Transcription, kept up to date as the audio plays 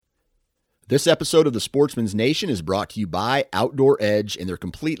This episode of the Sportsman's Nation is brought to you by Outdoor Edge and their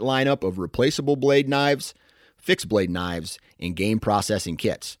complete lineup of replaceable blade knives, fixed blade knives, and game processing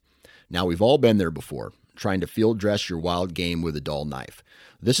kits. Now, we've all been there before, trying to field dress your wild game with a dull knife.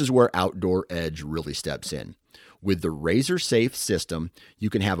 This is where Outdoor Edge really steps in. With the Razor Safe system, you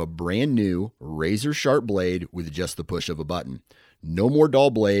can have a brand new razor sharp blade with just the push of a button. No more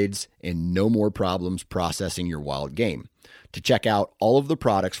dull blades and no more problems processing your wild game. To check out all of the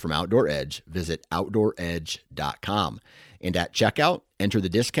products from Outdoor Edge, visit OutdoorEdge.com. And at checkout, enter the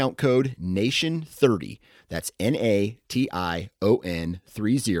discount code NATION30. That's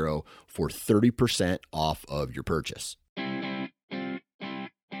NATION30 for 30% off of your purchase. The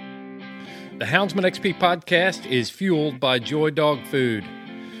Houndsman XP podcast is fueled by Joy Dog Food.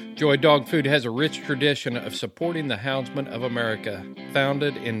 Joy Dog Food has a rich tradition of supporting the Houndsman of America.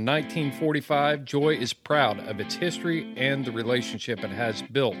 Founded in 1945, Joy is proud of its history and the relationship it has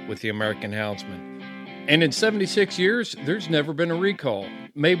built with the American Houndsman. And in 76 years, there's never been a recall.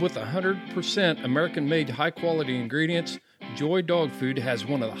 Made with 100% American-made high-quality ingredients, Joy Dog Food has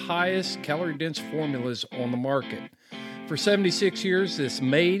one of the highest calorie-dense formulas on the market. For 76 years, this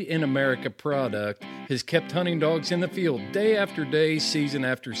made-in-America product has kept hunting dogs in the field day after day, season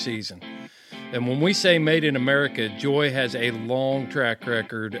after season. And when we say made in America, Joy has a long track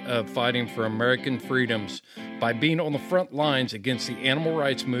record of fighting for American freedoms by being on the front lines against the animal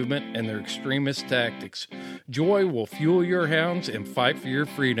rights movement and their extremist tactics. Joy will fuel your hounds and fight for your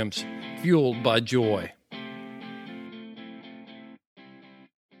freedoms. Fueled by Joy.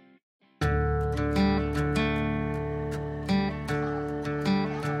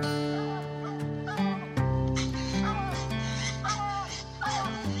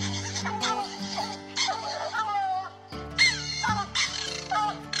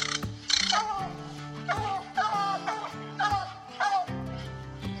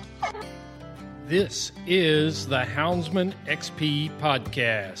 This is the Houndsman XP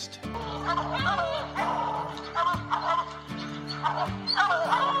podcast.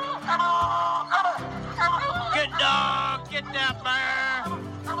 Good dog, get that bear.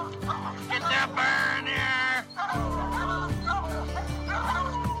 Get that bear in here.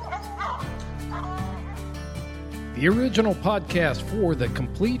 The original podcast for the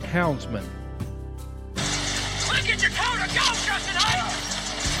complete Houndsman. Look at your coat of golf, Justin Hike.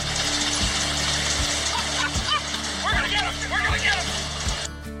 We're gonna get him. We're gonna get him.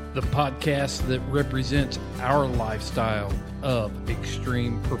 The podcast that represents our lifestyle of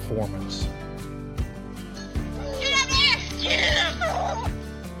extreme performance. Get him there. Get him.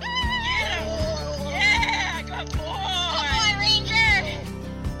 Get him. Yeah, good boy. Good boy,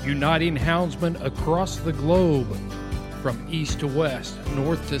 Ranger. Uniting houndsmen across the globe, from east to west,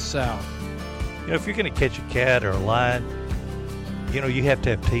 north to south. You know, if you're going to catch a cat or a lion, you know, you have to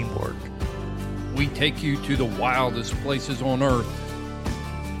have teamwork. We take you to the wildest places on earth.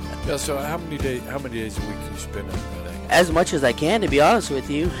 Yeah, so how many days a week can you spend in that? As much as I can, to be honest with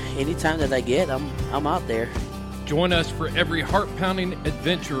you. Anytime that I get, I'm out there. Join us for every heart-pounding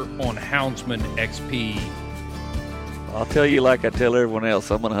adventure on Houndsman XP. I'll tell you like I tell everyone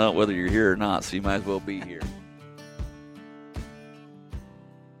else, I'm going to hunt whether you're here or not, so you might as well be here.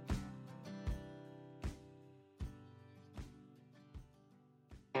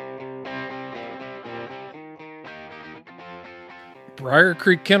 Briar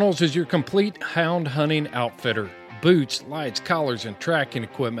Creek Kennels is your complete hound hunting outfitter. Boots, lights, collars, and tracking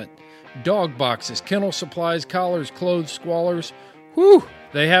equipment. Dog boxes, kennel supplies, collars, clothes, squallers. Whew,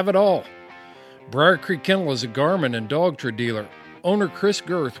 they have it all. Briar Creek Kennel is a Garmin and Dogtra dealer. Owner Chris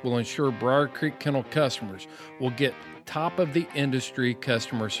Girth will ensure Briar Creek Kennel customers will get top-of-the-industry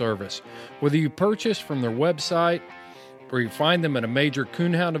customer service. Whether you purchase from their website or you find them at a major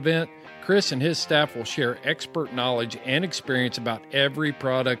coonhound event, Chris and his staff will share expert knowledge and experience about every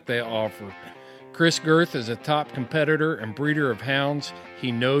product they offer. Chris Girth is a top competitor and breeder of hounds.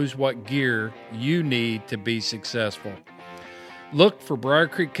 He knows what gear you need to be successful. Look for Briar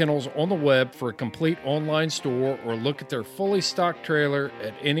Creek Kennels on the web for a complete online store or look at their fully stocked trailer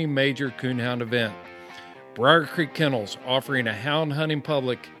at any major coonhound event. Briar Creek Kennels, offering a hound hunting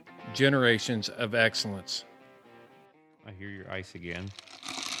public generations of excellence. I hear your ice again.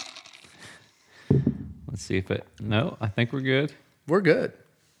 Let's see if it... No, I think we're good. We're good.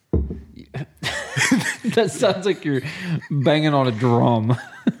 That sounds like you're banging on a drum.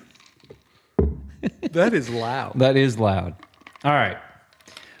 That is loud. That is loud. All right.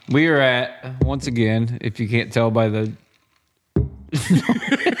 We are at, once again, if you can't tell by the...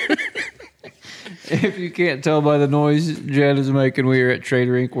 If you can't tell by the noise Jed is making, we are at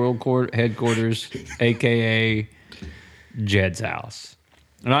Trader Inc. World Court headquarters, a.k.a. Jed's house.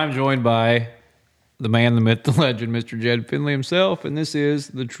 And I'm joined by the man, the myth, the legend, Mr. Jed Finley himself, and this is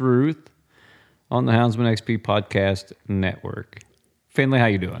The Truth on the Houndsman XP Podcast Network. Finley, how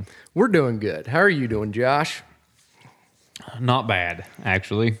you doing? We're doing good. How are you doing, Josh? Not bad,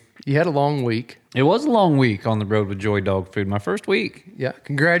 actually. You had a long week. It was a long week on the road with Joy Dog Food. My first week. Yeah,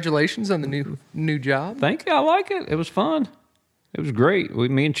 congratulations on the new job. Thank you. I like it. It was fun. It was great.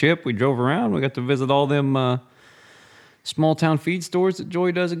 Me and Chip, we drove around. We got to visit all them small town feed stores that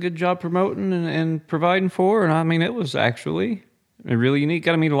Joy does a good job promoting and providing for. And I mean, it was actually really unique.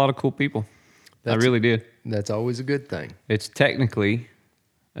 Got to meet a lot of cool people. I really did. That's always a good thing. It's technically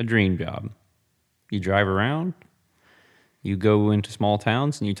a dream job. You drive around, you go into small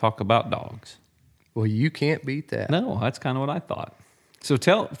towns, and you talk about dogs. Well, you can't beat that. No, that's kind of what I thought. So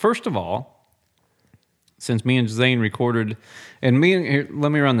first of all, since me and Zane recorded, and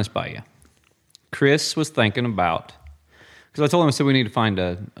let me run this by you. Chris was thinking about, because I told him, I said we need to find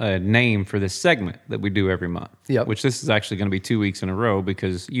a name for this segment that we do every month. Yep. Which this is actually going to be 2 weeks in a row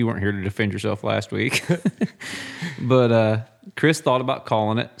because you weren't here to defend yourself last week. But Chris thought about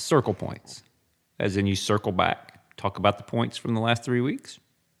calling it Circle Points, as in you circle back, talk about the points from the last 3 weeks.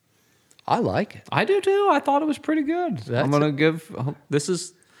 I like it. I do too. I thought it was pretty good. I'm going to give, this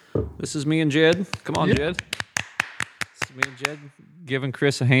is me and Jed. Come on, Jed. This is me and Jed giving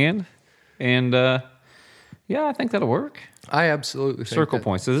Chris a hand. And yeah, I think that'll work. I absolutely think Circle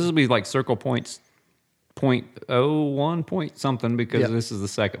points. So this will be like Circle Points 0.01 point something because this is the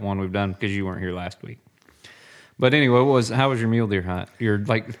second one we've done because you weren't here last week. But anyway, how was your mule deer hunt? Your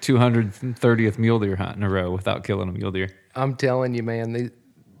like 230th mule deer hunt in a row without killing a mule deer. I'm telling you, man,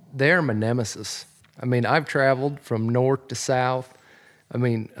 they're my nemesis. I mean, I've traveled from north to south. I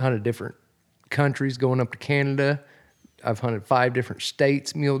mean, hunted different countries going up to Canada. I've hunted 5 different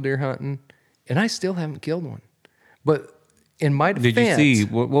states mule deer hunting, and I still haven't killed one. But in my defense... Did you see,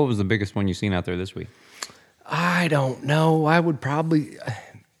 what was the biggest one you seen out there this week? I don't know. I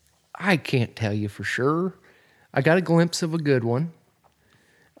can't tell you for sure. I got a glimpse of a good one.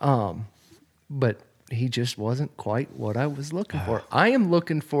 But he just wasn't quite what I was looking for. I am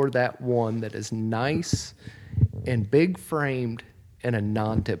looking for that one that is nice and big framed and a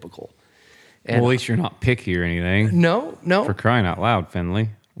non-typical. And well, at least you're not picky or anything. No. For crying out loud, Finley.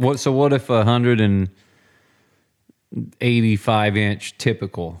 So what if 185-inch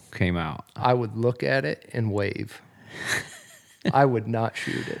typical came out? I would look at it and wave. I would not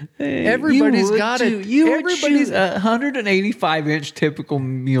shoot it. Everybody's got it. Everybody's 185-inch typical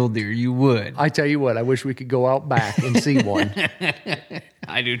mule deer. You would. I tell you what, I wish we could go out back and see one.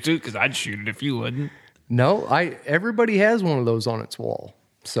 I do too, because I'd shoot it if you wouldn't. No, everybody has one of those on its wall.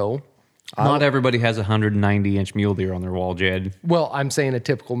 So not everybody has a 190-inch mule deer on their wall, Jed. Well, I'm saying a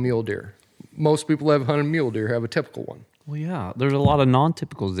typical mule deer. Most people that have hunted mule deer have a typical one. Well, yeah. There's a lot of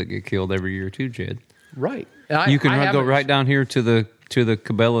non-typicals that get killed every year too, Jed. Right. You can go right down here to the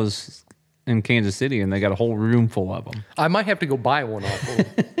Cabela's in Kansas City, and they got a whole room full of them. I might have to go buy one off of them.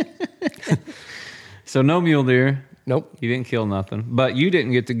 So no mule deer. Nope. You didn't kill nothing. But you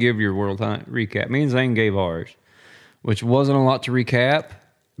didn't get to give your world hunt recap. Me and Zane gave ours, which wasn't a lot to recap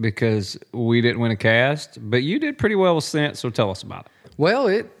because we didn't win a cast. But you did pretty well with scent, so tell us about it. Well,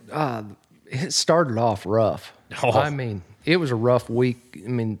 it started off rough. Oh. I mean, it was a rough week. I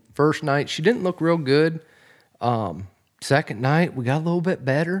mean, first night, she didn't look real good. Second night, we got a little bit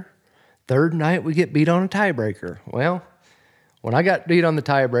better. Third night, we get beat on a tiebreaker. Well, when I got beat on the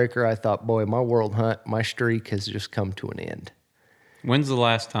tiebreaker, I thought, boy, my world hunt, my streak has just come to an end. When's the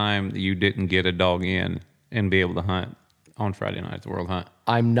last time that you didn't get a dog in and be able to hunt on Friday night at the World Hunt?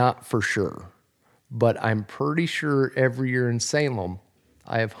 I'm not for sure, but I'm pretty sure every year in Salem,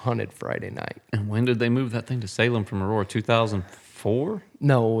 I have hunted Friday night. And when did they move that thing to Salem from Aurora? 2004?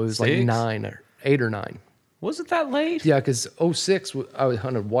 No, it was like 6? 9 or 8 or 9. Was it that late? Yeah, because 06, I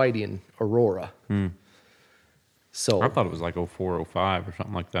hunted Whitey in Aurora. So I thought it was like 04, 05 or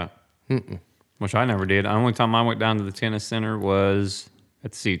something like that. Which I never did. The only time I went down to the tennis center was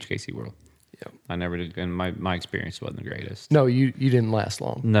at the CHKC World. Yeah, I never did, and my experience wasn't the greatest. No, you didn't last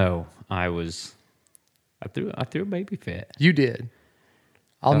long. No, I threw a baby fit. You did.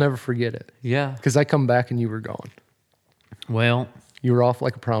 I'll never forget it. Yeah. Because I come back and you were gone. Well, You were off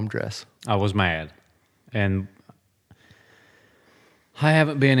like a prom dress. I was mad. And I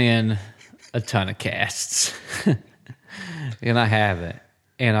haven't been in a ton of casts. And I haven't.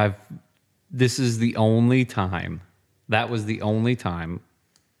 And this is the only time, that was the only time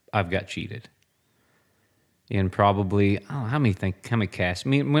I've got cheated. In probably, I don't know, how many casts? I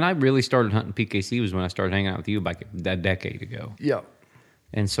mean, when I really started hunting PKC was when I started hanging out with you back a decade ago. Yeah.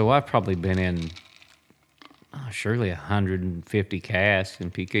 And so I've probably been in surely 150 casts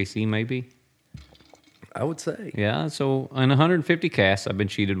in PKC, maybe. I would say. Yeah, so in 150 casts, I've been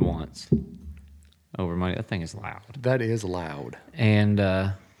cheated once over money. That thing is loud. That is loud. And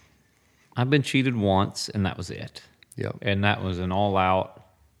I've been cheated once, and that was it. Yep. And that was an all-out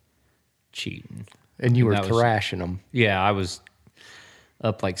cheating. And you were that was- thrashing them. Yeah, I was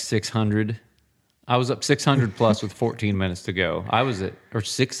up like 600. I was up 600 plus with 14 minutes to go. I was at, or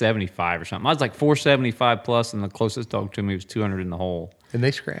 675 or something. I was like 475 plus, and the closest dog to me was 200 in the hole. And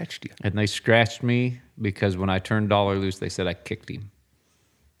they scratched you. And they scratched me because when I turned Dollar loose, they said I kicked him.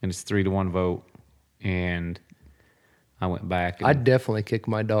 And it's 3-1 vote. And I went back. And, I'd definitely kick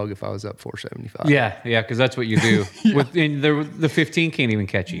my dog if I was up 475. yeah, because that's what you do. And the 15 can't even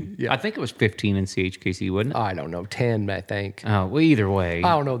catch you. Yeah. I think it was 15 in CHKC, wasn't it? I don't know, 10, I think. Oh, well, either way.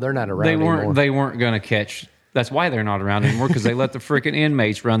 I don't know. They're not around anymore. They weren't going to catch. That's why they're not around anymore, because they let the freaking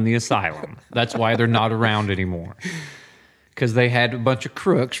inmates run the asylum. That's why they're not around anymore. Because they had a bunch of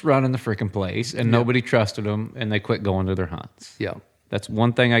crooks running the freaking place, and nobody trusted them, and they quit going to their hunts. Yeah. That's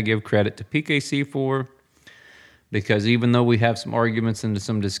one thing I give credit to PKC for, because even though we have some arguments and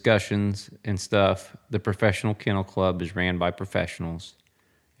some discussions and stuff, the Professional Kennel Club is ran by professionals,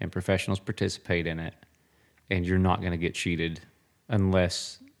 and professionals participate in it, and you're not going to get cheated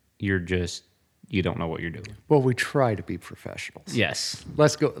unless you don't know what you're doing. Well, we try to be professionals. Yes.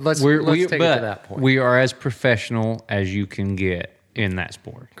 Let's go. Let's take it to that point. We are as professional as you can get in that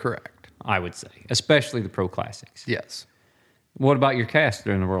sport. Correct. I would say, especially the pro classics. Yes. What about your cast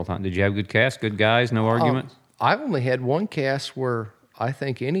during the World Hunt? Did you have good casts, good guys, no arguments? I've only had one cast where I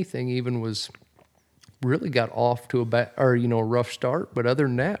think anything even was really got off to a rough start. But other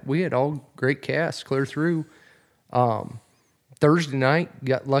than that, we had all great casts clear through. Thursday night,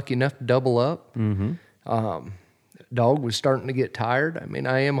 got lucky enough to double up. Mm-hmm. Dog was starting to get tired. I mean,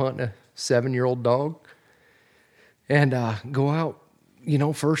 I am hunting a 7-year-old dog. And go out,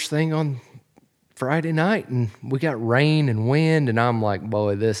 first thing on Friday night, and we got rain and wind, and I'm like,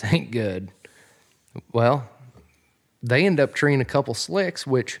 boy, this ain't good. Well, they end up treeing a couple slicks,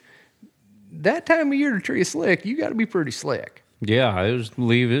 which that time of year to tree a slick, you got to be pretty slick. Yeah, it was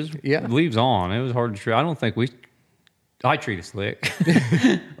leaves on. It was hard to tree. I don't think I treat a slick.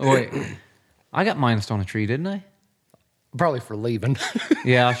 Oh, wait, I got minused on a tree, didn't I? Probably for leaving.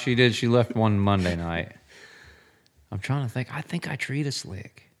 Yeah, she did. She left one Monday night. I'm trying to think. I think I treat a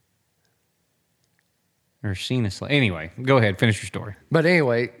slick. Or seen a slick. Anyway, go ahead. Finish your story. But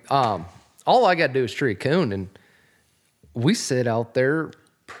anyway, all I got to do is tree a coon, and we sit out there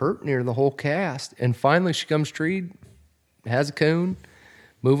pert near the whole cast, and finally she comes treed, has a coon,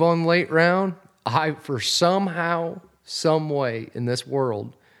 move on late round. I, for somehow, some way in this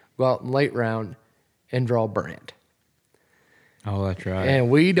world, go out in late round and draw Brent. Oh, that's right. And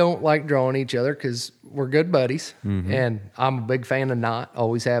we don't like drawing each other because we're good buddies. Mm-hmm. And I'm a big fan of Knott,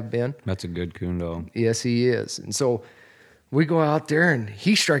 always have been. That's a good coon dog. Yes, he is. And so we go out there, and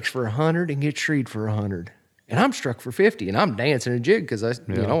he strikes for 100 and gets treed for 100. And I'm struck for 50, and I'm dancing a jig because I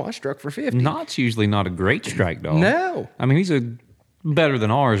struck for 50. Knott's usually not a great strike dog. No. I mean, he's better than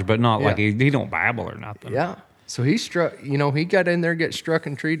ours, but not like he don't babble or nothing. Yeah. So he struck, he got in there, get struck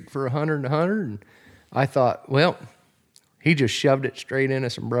and treated for 100 and 100. And I thought, well, he just shoved it straight in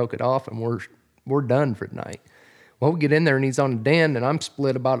us and broke it off, and we're done for tonight. Well, we get in there, and he's on the den, and I'm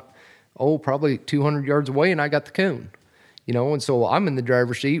split about, probably 200 yards away, and I got the coon. And so I'm in the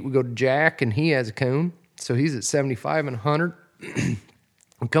driver's seat. We go to Jack, and he has a coon. So he's at 75 and 100.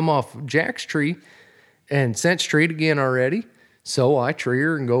 We come off Jack's tree, and Scent's treed again already. So I tree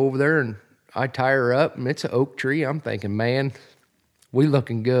her and go over there, and I tie her up, and it's an oak tree. I'm thinking, man, we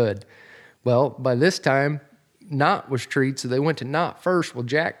looking good. Well, by this time, Knott was treed, so they went to Knott first. Well,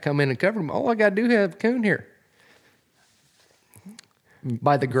 Jack come in and cover him. All I got to do is have a coon here.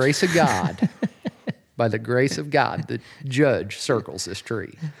 By the grace of God, the judge circles this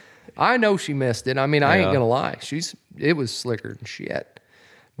tree. I know she missed it. I mean, I ain't going to lie. It was slicker than shit.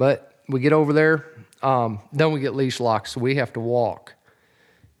 But we get over there. Then we get leash locked, so we have to walk.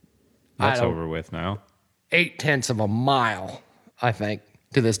 That's over with now. 0.8 of a mile, I think,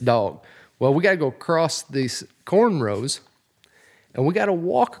 to this dog. Well, we got to go across these corn rows, and we got to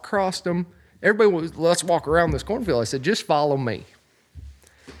walk across them. Everybody was, let's walk around this cornfield. I said, just follow me.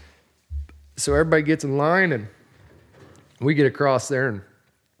 So everybody gets in line, and we get across there and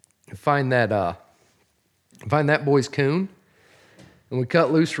find that boy's coon, and we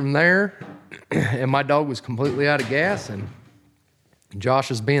cut loose from there. And my dog was completely out of gas, and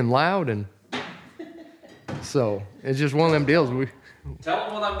Josh is being loud, and so it's just one of them deals. Tell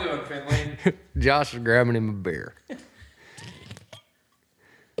him what I'm doing, Finley. Josh is grabbing him a beer.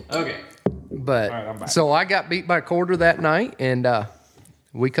 Okay. But so I got beat by a quarter that night, and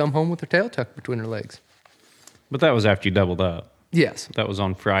we come home with her tail tucked between her legs. But that was after you doubled up. Yes. That was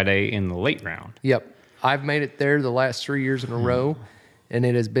on Friday in the late round. Yep. I've made it there the last 3 years in a row, and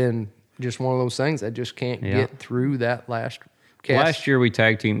it has been just one of those things. I just can't get through that last cast. Last year we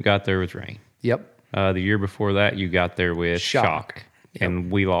tag team got there with Rain. Yep. The year before that you got there with Shock. Yep.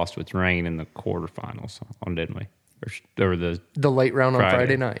 And we lost with Rain in the quarterfinals, didn't we? Or the late round on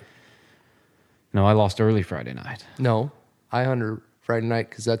Friday night. No, I lost early Friday night. No, I hunted Friday night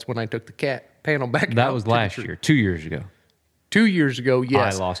because that's when I took the cat panel back. That was last year, 2 years ago. 2 years ago,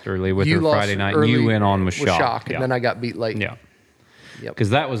 yes. I lost early with her Friday night. You went on with Shock. And then I got beat late. Yeah. Yep. Because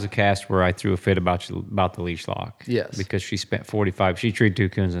that was a cast where I threw a fit about the leash lock. Yes. Because she treed 2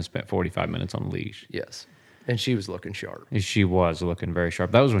 coons and spent 45 minutes on the leash. Yes. And she was looking sharp. She was looking very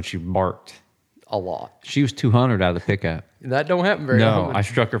sharp. That was when she barked. A lot. She was 200 out of the pickup. That don't happen very often. No, I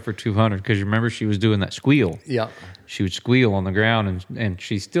struck her for 200 because you remember she was doing that squeal. Yeah. She would squeal on the ground, and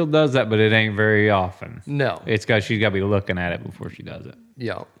she still does that, but it ain't very often. No. She's got to be looking at it before she does it.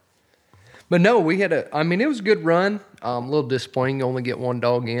 Yeah. But no, it was a good run. A little disappointing to only get one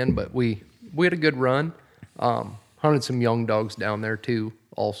dog in, but we had a good run. Hunted some young dogs down there too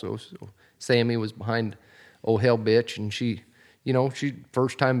also. So Sammy was behind old Hell Bitch, and she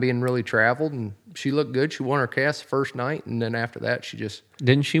first time being really traveled, and she looked good. She won her cast the first night, and then after that she just...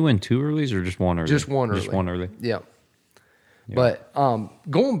 Didn't she win 2 earlies or just one early? Just one early. Just one early. Yeah. But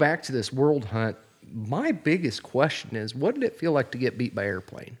going back to this world hunt, my biggest question is, what did it feel like to get beat by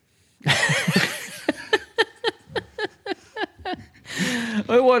airplane?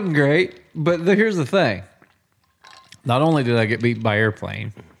 It wasn't great, but here's the thing. Not only did I get beat by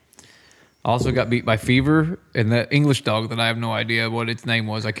airplane, I also got beat by Fever and that English dog that I have no idea what its name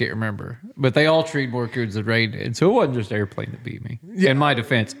was. I can't remember. But they all treed more coons than Rain did. So it wasn't just airplane that beat me. Yeah. In my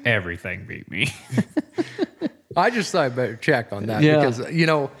defense, everything beat me. I just thought I better check on that because,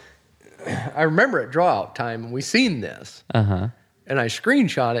 I remember at draw-out time, we seen this. Uh-huh. And I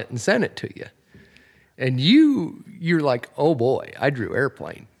screenshot it and sent it to you. And you're like, oh boy, I drew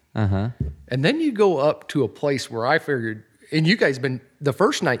airplane. Uh-huh. And then you go up to a place where I figured, and you guys the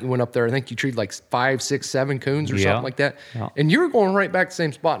first night you went up there, I think you treated like 5, 6, 7 coons or something like that. Yeah. And you were going right back to the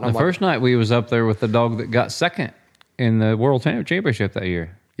same spot. And the first night we was up there with the dog that got second in the World Championship that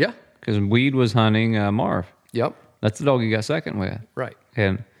year. Yeah. Because Weed was hunting Marv. Yep. That's the dog he got second with. Right.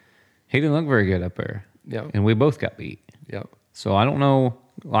 And he didn't look very good up there. Yep. And we both got beat. Yep. So I don't know.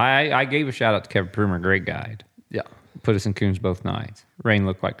 I gave a shout out to Kevin Prumer, great guide. Yeah. Put us in coons both nights. Rain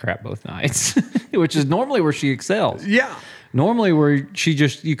looked like crap both nights, which is normally where she excels. Yeah. Normally where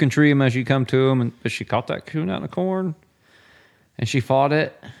you can tree them as you come to them, but she caught that coon out in the corn, and she fought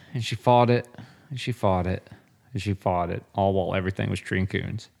it, and she fought it, and she fought it, and she fought it, all while everything was treeing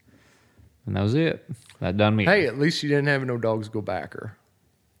coons. And that was it. That done me. Hey, at least you didn't have no dogs go back her.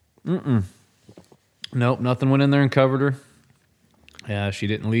 Mm-mm. Nope, nothing went in there and covered her. Yeah, she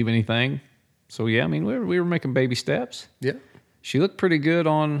didn't leave anything. So, yeah, I mean, we were making baby steps. Yeah. She looked pretty good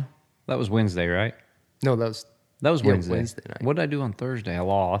that was Wednesday, right? No, that was Wednesday night. What did I do on Thursday? I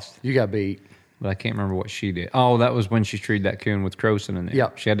lost. You got beat. But I can't remember what she did. Oh, that was when she treated that coon with Croson in it. Yeah.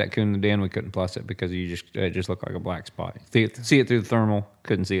 She had that coon in the den. We couldn't plus it because it just looked like a black spot. See it through the thermal.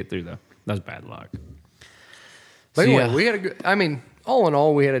 Couldn't see it through that was bad luck. But anyway, we had a good, all in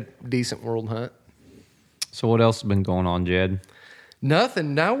all, we had a decent world hunt. So what else has been going on, Jed?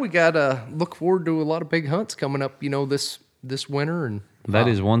 Nothing. Now we got to look forward to a lot of big hunts coming up, this winter. And that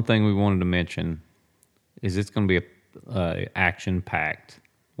is one thing we wanted to mention is it's going to be a action-packed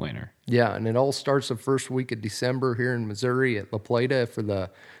winter. Yeah, and it all starts the first week of December here in Missouri at La Plata for the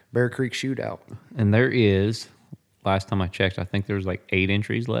Bear Creek Shootout. And there is, last time I checked, I think there's like 8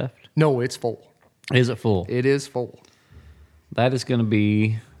 entries left. No, it's full. Is it full? It is full. That is going to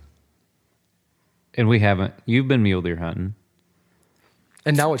be, and you've been mule deer hunting.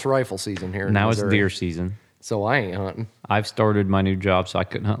 And now it's rifle season here in Now Missouri. it's deer season. So I ain't hunting. I've started my new job, so I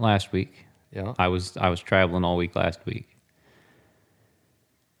couldn't hunt last week. Yeah. I was traveling all week last week.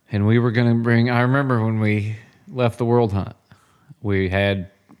 And we were going to I remember when we left the world hunt, we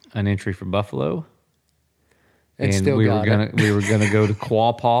had an entry for buffalo. And still we got were gonna go to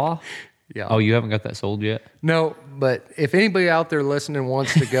Quapaw. Yeah. Oh, you haven't got that sold yet? No, but if anybody out there listening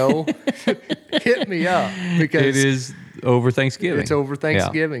wants to go, hit me up because it is over Thanksgiving. It's over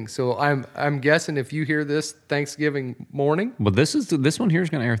Thanksgiving. Yeah. So I'm guessing if you hear this Thanksgiving morning. Well, this one here is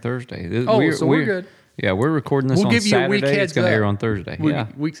going to air Thursday. We're good. Yeah, we're recording this on Saturday. You a week heads it's going to air on Thursday.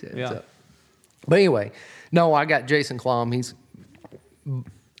 Week's heads up. But anyway, no, I got Jason Klom. He's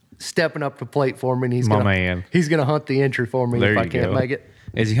stepping up to plate for me, and he's going to hunt the entry for me if I can't make it.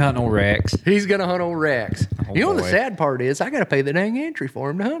 Is he hunting old Rex? He's going to hunt old Rex. Oh, you know what the boy. sad part is? I got to pay the dang entry for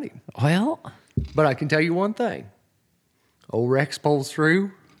him to hunt him. Well, But I can tell you one thing. Old Rex pulls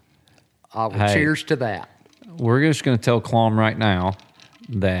through. I will Hey. cheers to that. we're just going to tell Clom right now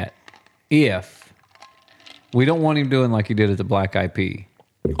that if we don't want him doing like he did at the Black IP.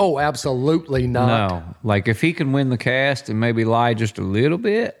 Oh, absolutely not. No, like if he can win the cast and maybe lie just a little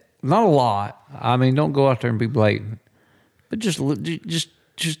bit, not a lot. I mean, don't go out there and be blatant, but just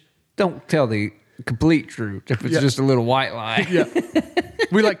don't tell the complete truth if it's just a little white lie. Yeah.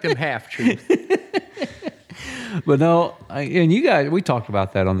 We like them half truth. But no, and you guys, we talked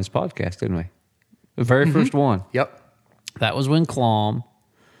about that on this podcast, didn't we? The very first one. Yep. That was when Clom,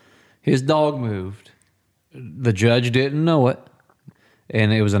 his dog moved. The judge didn't know it.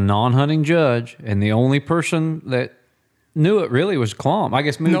 And it was a non-hunting judge. And the only person that knew it really was Clom. I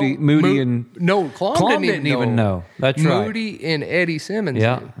guess Moody and... No, Clom didn't even know. That's right. Moody and Eddie Simmons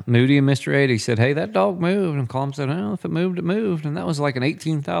Yeah, knew. Moody and Mr. Eddie said, hey, that dog moved. And Clom said, well, if it moved, it moved. And that was like an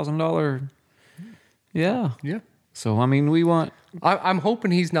 $18,000. Yeah. Yeah. So, I mean, we want... I'm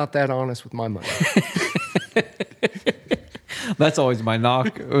hoping he's not that honest with my money. That's always my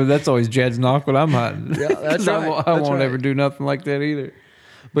knock. Or that's always Jed's knock when I'm hunting. Yeah, that's 'Cause I right. won't, That's right. ever do nothing like that either.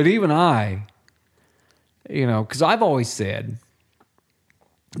 But even I, because I've always said,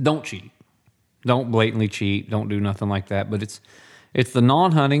 don't cheat. Don't blatantly cheat. Don't do nothing like that. But it's the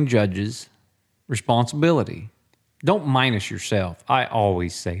non-hunting judge's responsibility. Don't minus yourself. I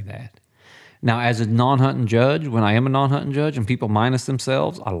always say that. Now, as a non-hunting judge, when I am a non-hunting judge and people minus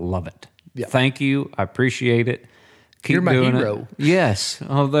themselves, I love it. Yeah. Thank you. I appreciate it. Keep You're my doing hero. it. Yes.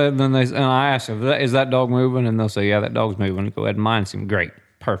 Oh, and I ask them, is that dog moving? And they'll say, yeah, that dog's moving. Go ahead and minus him. Great.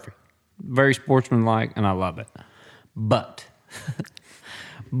 Perfect. Very sportsmanlike, and I love it. But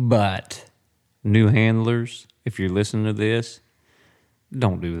new handlers, if you're listening to this,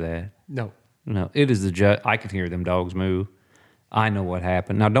 don't do that. No. No, it is the judge. I can hear them dogs move. I know what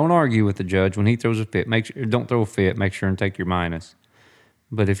happened. Now, don't argue with the judge when he throws a fit. Don't throw a fit. Make sure and take your minus.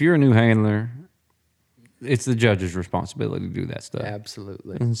 But if you're a new handler, it's the judge's responsibility to do that stuff.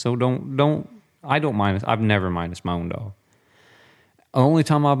 Absolutely. And so I don't minus. I've never minus my own dog. Only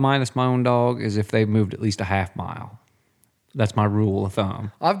time I've minus my own dog is if they've moved at least a half mile. That's my rule of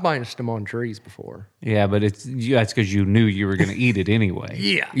thumb. I've minused them on trees before. Yeah, but that's because you knew you were going to eat it anyway.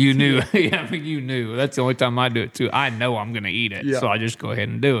 Yeah. You knew. Yeah, I mean, you knew. That's the only time I do it too. I know I'm going to eat it, Yeah. so I just go ahead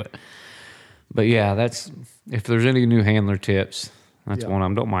and do it. But yeah, if there's any new handler tips, that's Yeah. one of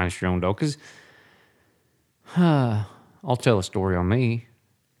them. Don't minus your own dog. Because I'll tell a story on me.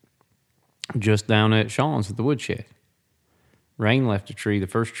 Just down at Sean's at the woodshed. Rain left a tree, the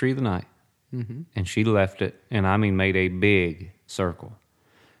first tree of the night. Mm-hmm. And she left it, and I mean made a big circle.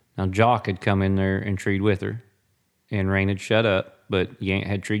 Now, Jock had come in there and treed with her, and Rain had shut up, but Yant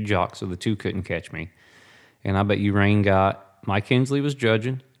had treed Jock, so the two couldn't catch me. And I bet you Rain Mike Hensley was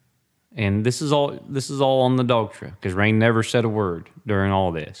judging, and this is all on the dog trail, because Rain never said a word during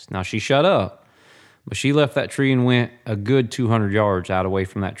all this. Now, she shut up, but she left that tree and went a good 200 yards out away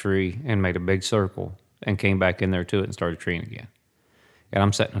from that tree and made a big circle and came back in there to it and started treeing again. And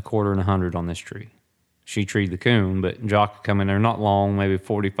I'm setting 1/4 and 100 on this tree. She treed the coon, but Jock would come in there not long, maybe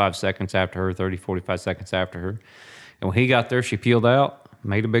 45 seconds after her, 30, 45 seconds after her. And when he got there, she peeled out,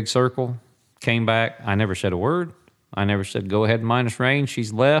 made a big circle, came back. I never said a word. I never said, go ahead and minus Rain.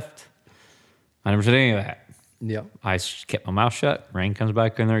 She's left. I never said any of that. Yep. I kept my mouth shut. Rain comes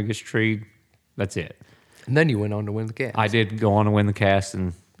back in there, gets treed. That's it. And then you went on to win the cast. I did go on to win the cast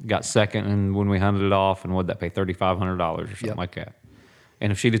and got second. And when we hunted it off, and what'd that pay? $3,500 or something Yep. like that.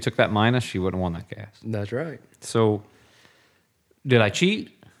 And if she'd have took that minus, she wouldn't have won that cast. That's right. So, did I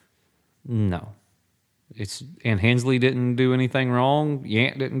cheat? No. And Hensley didn't do anything wrong.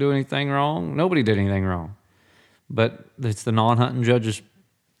 Yant didn't do anything wrong. Nobody did anything wrong. But it's the non-hunting judge's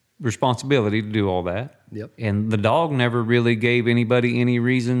responsibility to do all that. Yep. And the dog never really gave anybody any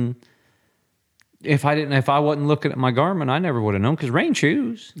reason. If I wasn't looking at my Garmin, I never would have known, because Rain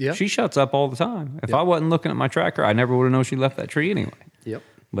chews. Yep. She shuts up all the time. If Yep. I wasn't looking at my tracker, I never would have known she left that tree anyway. Yep.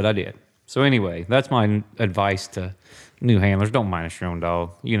 But I did. So anyway, that's my advice to new handlers. Don't minus your own dog.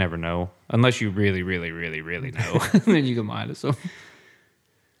 You never know. Unless you really, really, really, really know. Then you can minus them.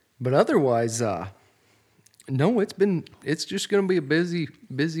 But otherwise, no, it's just going to be a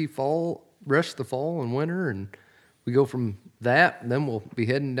busy fall, rest of the fall and winter. And we go from that, and then we'll be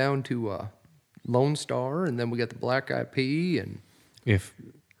heading down to Lone Star, and then we got the Black IP. And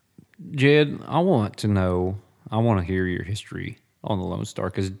Jed, I want to hear your history on the Lone Star,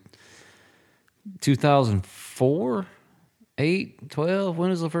 because 2004 8, 12. When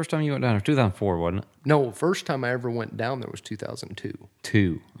was the first time you went down there? 2004, wasn't it? No, first time I ever went down there was 2002.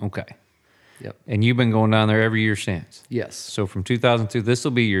 2. Okay. Yep. And you've been going down there every year since. Yes. So from 2002, this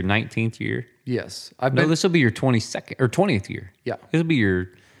will be your 19th year. Yes. This will be your 22nd or 20th year. Yeah. This will be your.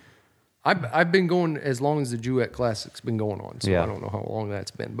 I've been going as long as the Jewett Classic's been going on, so Yeah. I don't know how long that's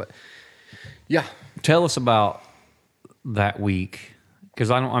been, but yeah. Tell us about that week,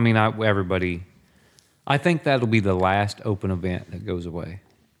 because everybody. I think that'll be the last open event that goes away.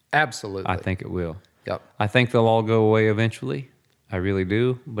 Absolutely. I think it will. Yep. I think they'll all go away eventually. I really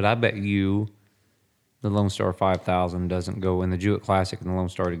do. But I bet the Lone Star 5000 doesn't go, and the Jewett Classic and the Lone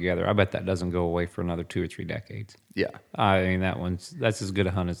Star together, I bet that doesn't go away for another 2 or 3 decades. Yeah. I mean, that's as good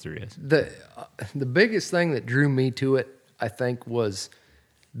a hunt as there is. The biggest thing that drew me to it, I think, was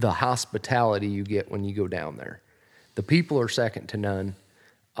the hospitality you get when you go down there. The people are second to none.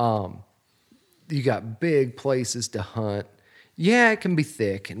 You got big places to hunt. Yeah, it can be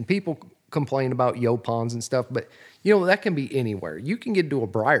thick, and people complain about Yopons and stuff, but that can be anywhere. You can get to a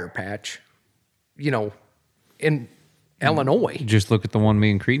briar patch, in Illinois. Just look at the one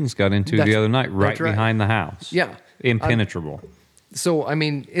me and Credence got into the other night, right behind the house. Yeah. Impenetrable. So, I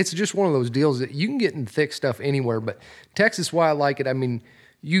mean, it's just one of those deals that you can get in thick stuff anywhere, but Texas, why I like it, I mean,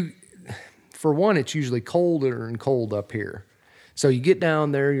 for one, it's usually colder and cold up here. So you get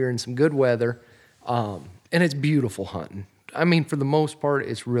down there, you're in some good weather, and it's beautiful hunting. I mean, for the most part,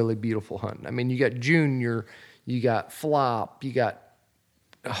 it's really beautiful hunting. I mean, you got Junior, you got Flop, you got,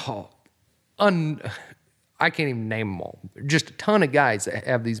 I can't even name them all. Just a ton of guys that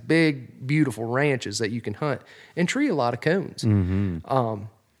have these big, beautiful ranches that you can hunt and tree a lot of coons. Mm-hmm.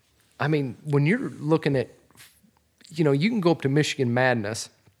 I mean, when you're looking at, you can go up to Michigan Madness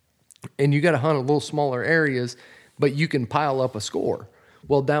and you got to hunt a little smaller areas, but you can pile up a score.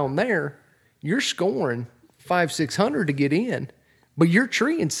 Well, down there, you're scoring 500-600 to get in, but you're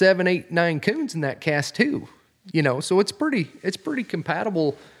treeing 7, 8, 9 coons in that cast too. So it's pretty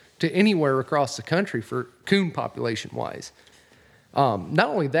compatible to anywhere across the country for coon population wise. Not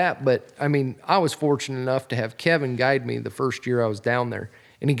only that, but I mean, I was fortunate enough to have Kevin guide me the first year I was down there,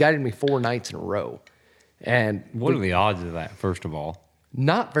 and he guided me 4 nights in a row. And what are the odds of that, first of all?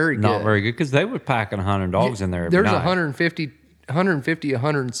 Not very good. Not very good, because they were packing 100 dogs in there every There's night.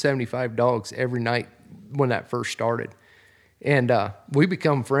 175 dogs every night when that first started. And we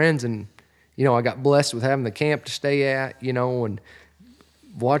become friends, and, I got blessed with having the camp to stay at, and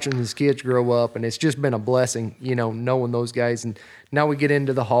watching his kids grow up, and it's just been a blessing, knowing those guys. And now we get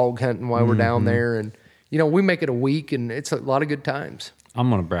into the hog hunting while we're down there, and, we make it a week, and it's a lot of good times. I'm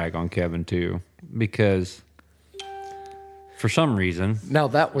going to brag on Kevin, too, because for some reason... Now,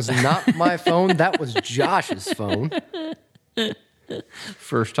 that was not my phone. That was Josh's phone.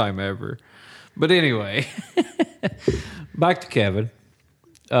 First time ever. But anyway, back to Kevin.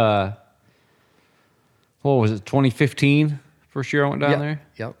 What was it, 2015? First year I went down there?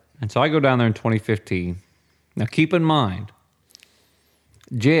 Yep. And so I go down there in 2015. Now, keep in mind,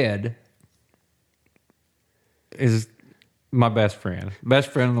 Jed is my best friend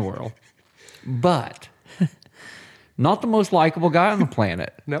in the world. But not the most likable guy on the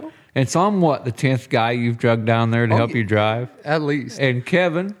planet. No. And so I'm the 10th guy you've drugged down there to help you drive? At least. And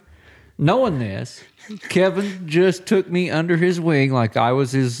Kevin, knowing this, Kevin just took me under his wing like I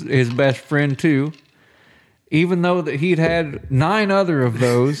was his best friend too. Even though that he'd had 9 other of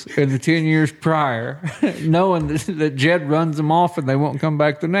those in the 10 years prior, knowing that Jed runs them off and they won't come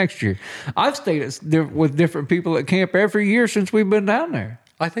back the next year. I've stayed with different people at camp every year since we've been down there.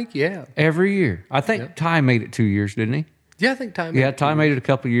 I think you have. Every year. I think Ty made it 2 years, didn't he? Yeah, I think Ty made it. Yeah, Ty made it a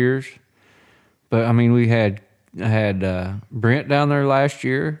couple of years. But, I mean, we had Brent down there last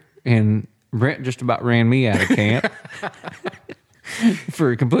year, and Brent just about ran me out of camp.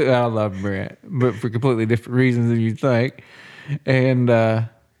 I love Brent, but for completely different reasons than you'd think. And the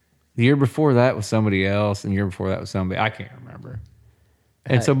year before that was somebody else, and the year before that was somebody, I can't remember.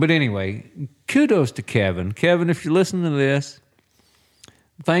 And so, but anyway, kudos to Kevin. Kevin, if you're listening to this,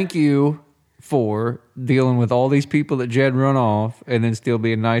 thank you for dealing with all these people that Jed run off and then still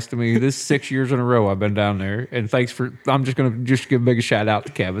being nice to me. This is 6 years in a row I've been down there. And I'm just going to give a big shout out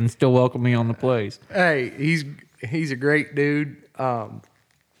to Kevin. Still welcome me on the place. Hey, he's a great dude.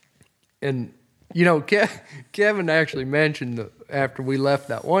 And Kevin actually mentioned that after we left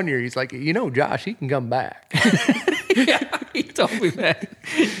that one year, he's like, Josh, he can come back. Yeah, he told me that.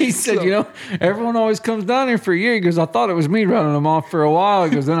 He said, everyone always comes down here for a year. He goes, I thought it was me running them off for a while. He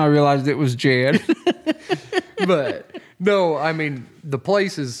goes, then I realized it was Jed. But no, I mean, the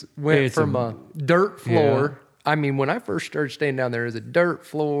places went from a dirt floor I mean, when I first started staying down there, it was a dirt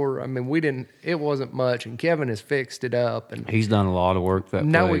floor. I mean, it wasn't much, and Kevin has fixed it up. And He's done a lot of work that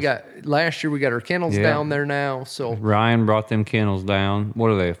now place. last year we got our kennels Yeah. down there now. So Ryan brought them kennels down.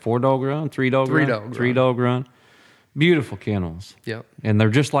 What are they? A 4-dog run? 3-dog run? 3-dog run. 3-dog run. Beautiful kennels. Yep. And they're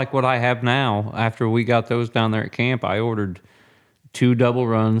just like what I have now. After we got those down there at camp, I ordered 2 double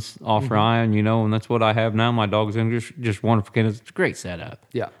runs off Ryan, and that's what I have now. My dog's in just wonderful kennels. It's a great setup.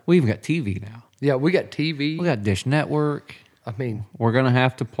 Yeah. We even got TV now. yeah, we got TV. We got Dish Network. I mean, We're going to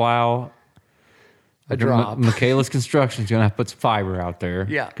have to plow. a drop. Michaela's Construction's going to have to put some fiber out there.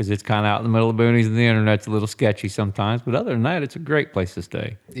 Yeah. Because it's kind of out in the middle of the boonies and the internet's a little sketchy sometimes. But other than that, it's a great place to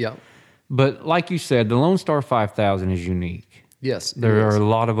stay. Yeah. But like you said, the Lone Star 5000 is unique. Yes. it There is. are a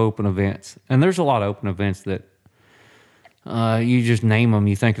lot of open events. And there's a lot of open events that you just name them.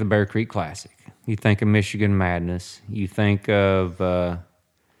 You think of the Bear Creek Classic. You think of Michigan Madness. You think of,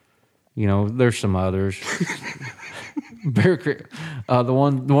 there's some others. Bear Creek. The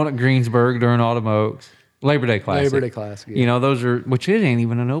one at Greensburg during Autumn Oaks. Labor Day Classic. Labor Day Classic, yeah. Those are, which it ain't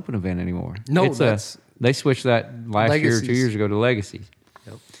even an open event anymore. No, they switched that last year or 2 Legacies. years ago to Legacies.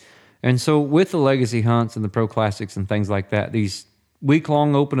 Yep. And so with the legacy hunts and the pro classics and things like that, these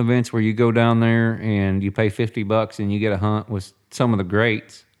week-long open events where you go down there and you pay $50 and you get a hunt with some of the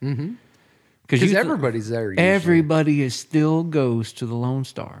greats. Mm-hmm. Because everybody's there. Usually. Everybody still goes to the Lone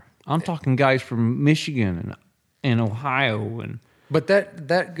Star. I'm talking guys from Michigan and Ohio. But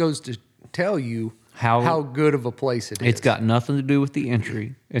that goes to tell you how good of a place it is. It's got nothing to do with the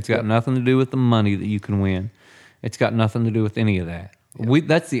entry. It's got nothing to do with the money that you can win. It's got nothing to do with any of that.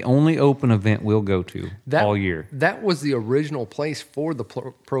 That's the only open event we'll go to all year. That was the original place for the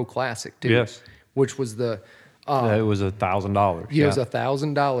Pro Classic, too. Yes. Which was It was $1,000. Yeah, it was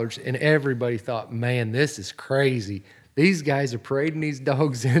 $1,000, and everybody thought, "Man, this is crazy. These guys are parading these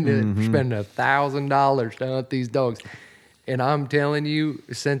dogs in and spending $1,000 to hunt these dogs." And I'm telling you,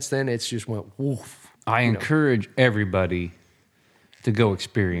 since then, it's just went woof. I encourage everybody to go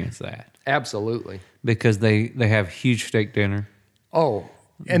experience that Absolutely. because they have huge steak dinner. Oh,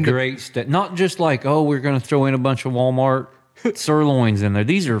 and Great steak. Not just like, we're going to throw in a bunch of Walmart sirloins in there.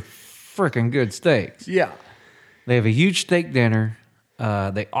 These are freaking good steaks. yeah, They have a huge steak dinner.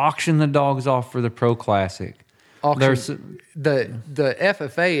 They auction the dogs off for the Pro Classic. auction. The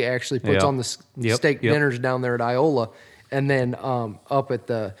FFA actually puts Yep. on the Yep, steak yep. dinners down there at Iola, and then up at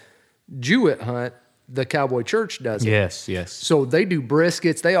the Jewett hunt, the Cowboy Church does it. Yes. So they do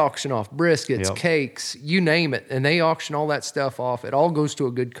briskets. They auction off briskets, Yep. cakes, you name it, and they auction all that stuff off. It all goes to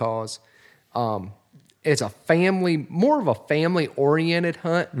a good cause. It's more of a family-oriented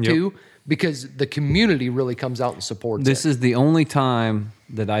hunt too, because the community really comes out and supports This it. is the only time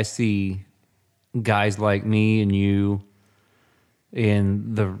that I see guys like me and you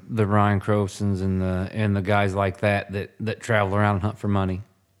and the Ryan Crosons and the guys like that travel around and hunt for money,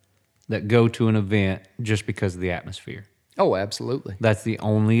 that go to an event just because of the atmosphere. Oh, absolutely. That's the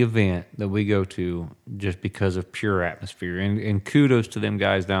only event that we go to just because of pure atmosphere. And kudos to them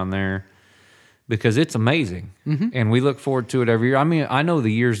guys down there because it's amazing. And we look forward to it every year. I mean, I know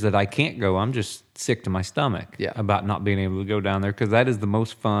the years that I can't go, I'm just sick to my stomach about not being able to go down there because that is the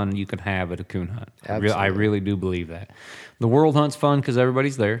most fun you can have at a coon hunt. I really do believe that. The world hunt's fun because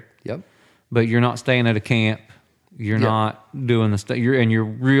everybody's there. Yep. But you're not staying at a camp. You're not doing the stuff. You're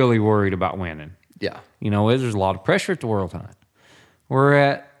really worried about winning. Yeah. There's a lot of pressure at the World Hunt. We're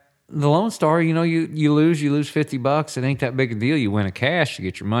at the Lone Star, you lose $50. It ain't that big a deal. You win a cash, you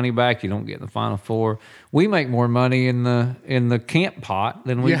get your money back. You don't get in the Final Four. We make more money in the camp pot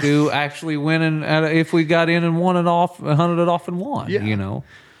than we do actually winning if we got in and won it off, hunted it off and won. Yeah.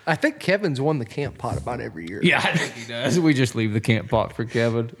 I think Kevin's won the camp pot about every year. Yeah, I think he does. We just leave the camp pot for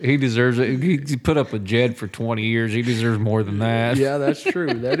Kevin. He deserves it. He put up with Jed for 20 years. He deserves more than that. Yeah, that's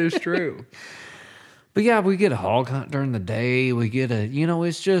true. That is true. But yeah, we get a hog hunt during the day. We get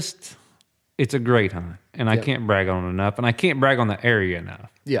it's a great hunt. And I can't brag on it enough. And I can't brag on the area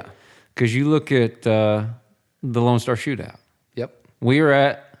enough. Yeah. Because you look at the Lone Star Shootout. Yep. We were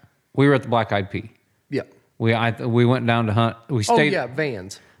at the Black Eyed Pea. Yep. We went down to hunt. We stayed.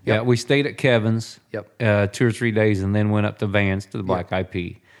 Vans. Yeah, we stayed at Kevin's. Yep. 2 or 3 days, and then went up to Vans to the Black Eyed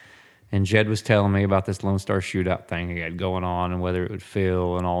Pea. And Jed was telling me about this Lone Star Shootout thing he had going on and whether it would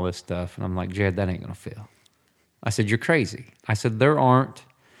fill and all this stuff. And I'm like, Jed, that ain't gonna fill. I said, you're crazy. I said, there aren't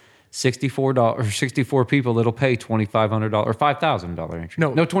 $64 people that'll pay $2,500 or $5,000 entry.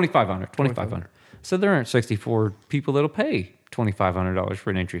 No, $2,500. So there aren't 64 people that'll pay $2,500 for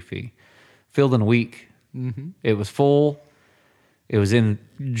an entry fee. Filled in a week. Mm-hmm. It was full. It was in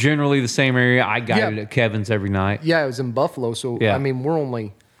generally the same area. I guided at Kevin's every night. Yeah, it was in Buffalo. So, Yeah. I mean, we're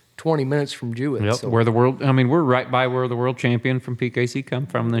only 20 minutes from Jewett. Yep, So, where the world. I mean, we're right by where the world champion from PKC come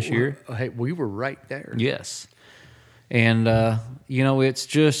from this year. hey, we were right there. Yes, and it's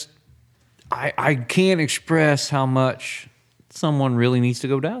just I can't express how much someone really needs to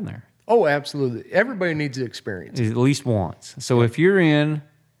go down there Oh, absolutely. Everybody needs to experience it. at least once. So if you're in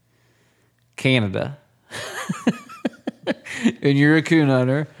Canada and you're a coon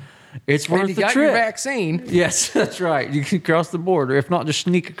hunter, it's And worth you the got trip. your vaccine. Yes, that's right. You can cross the border, if not just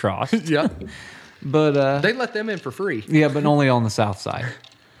sneak across. Yeah. But They let them in for free. yeah, but only on the south side.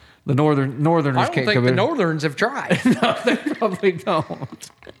 The northerners I don't can't think come the in. Northerns have tried. No, they probably don't.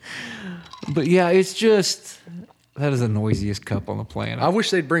 But yeah, it's just that is the noisiest cup on the planet. I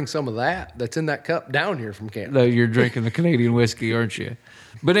wish they'd bring some of that's in that cup down here from Canada. Though you're drinking the Canadian whiskey, aren't you?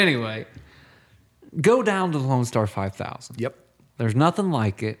 But anyway, go down to the Lone Star 5000. Yep. There's nothing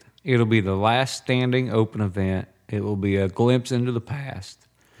like it. It'll be the last standing open event. It will be a glimpse into the past.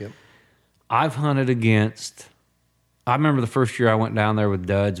 Yep. I've hunted against. I remember the first year I went down there with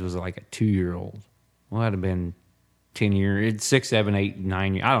Duds was like a 2-year-old. Well, that'd have been 10 years. It's 6, 7, 8,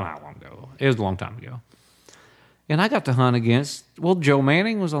 9 years. I don't know how long ago. It was a long time ago. And I got to hunt against, Joe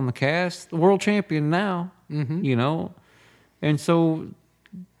Manning was on the cast, the world champion now, And so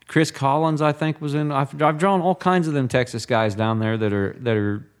Chris Collins, I think, was in. I've drawn all kinds of them Texas guys down there that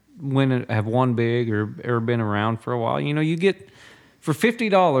are have won big or been around for a while. You get for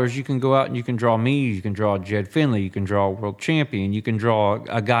 $50, you can go out and you can draw me, you can draw Jed Finley, you can draw a world champion, you can draw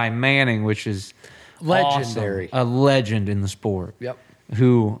a guy Manning, which is Legendary. awesome, a legend in the sport. Yep.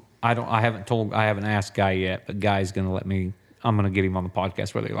 Who I haven't asked Guy yet, but Guy's gonna let me. I'm gonna get him on the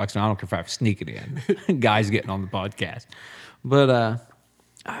podcast whether he likes it. I don't care if I have to sneak it in. Guy's getting on the podcast, but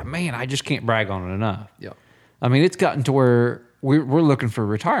man, I just can't brag on it enough. Yep. I mean, it's gotten to where we're looking for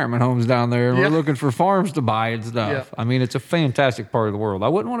retirement homes down there, and Yeah. we're looking for farms to buy and stuff. Yeah. I mean, it's a fantastic part of the world. I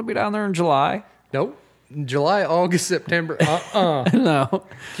wouldn't want to be down there in July. Nope. July, August, September. No,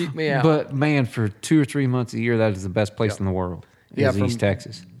 Keep me out. but man, for 2 or 3 months a year, that is the best place Yep. in the world. Yeah, is from East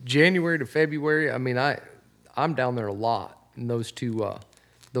Texas. January to February. I mean, I'm down there a lot in those 2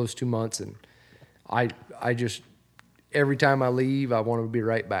 months, and I just every time I leave, I want to be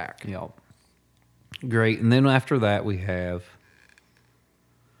right back. Yep. Great. And then after that, we have.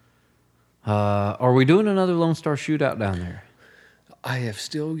 Are we doing another Lone Star shootout down there? I have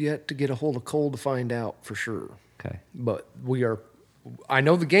still yet to get a hold of Cole to find out for sure. Okay. But we are. I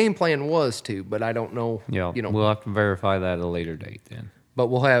know the game plan was to, but I don't know. Yeah. We'll have to verify that at a later date then. But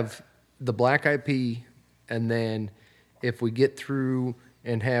we'll have the Black IP, and then if we get through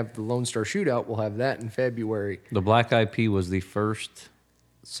and have the Lone Star shootout, we'll have that in February. The Black IP was the first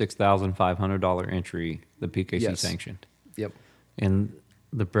 $6,500 entry the PKC Yes. sanctioned. Yep. And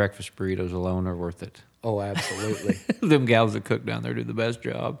the breakfast burritos alone are worth it. Oh, absolutely. Them gals that cook down there do the best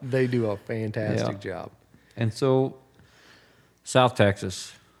job. They do a fantastic Yeah. job. And so, South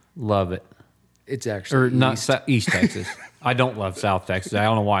Texas, love it. It's actually Or not east. East Texas. I don't love South Texas. I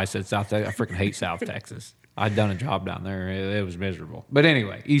don't know why I said South Texas. I freaking hate South Texas. I'd done a job down there. It was miserable. But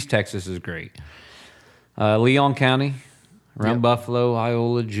anyway, East Texas is great. Leon County, around Yep. Buffalo,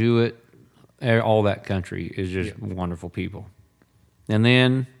 Iola, Jewett, all that country is just wonderful people. And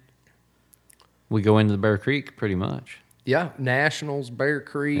then we go into the Bear Creek pretty much. Yeah, Nationals, Bear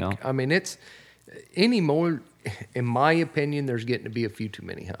Creek. Yeah. I mean, it's anymore. In my opinion, there's getting to be a few too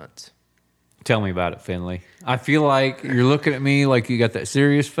many hunts. Tell me about it, Finley. I feel like you're looking at me like you got that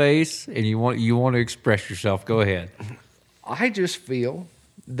serious face and you want to express yourself. Go ahead. I just feel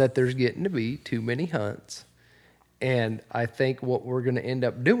that there's getting to be too many hunts, and I think what we're going to end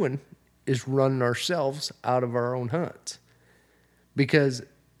up doing is running ourselves out of our own hunts, because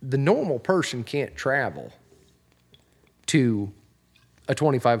the normal person can't travel to a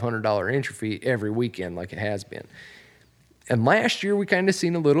 $2,500 entry fee every weekend like it has been. And last year we kind of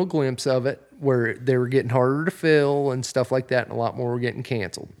seen a little glimpse of it where they were getting harder to fill and stuff like that, and a lot more were getting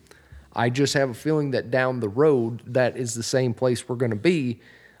canceled. I just have a feeling that down the road that is the same place we're going to be,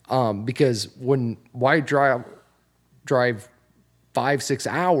 because why drive 5-6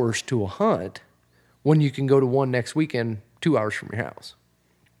 hours to a hunt when you can go to one next weekend 2 hours from your house?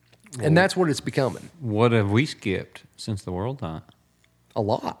 And that's what it's becoming. What have we skipped since the World Hunt? A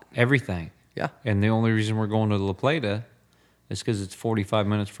lot. Everything. Yeah. And the only reason we're going to La Plata is because it's 45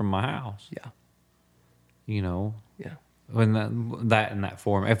 minutes from my house. Yeah. You know, Yeah. when that in that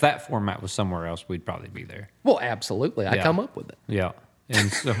format. If that format was somewhere else, we'd probably be there. Well, absolutely. I Yeah. come up with it. Yeah. And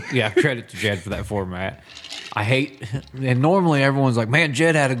so, yeah, credit to Jed for that format. I hate, and normally everyone's like, man,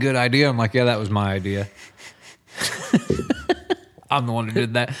 Jed had a good idea. I'm like, yeah, that was my idea. I'm the one who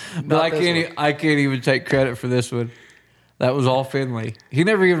did that. But Not I this can't even take credit for this one. That was all Finley. He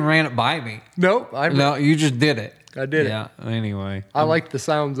never even ran it by me. Nope. No, you just did it. I did it. Yeah. Anyway, I liked the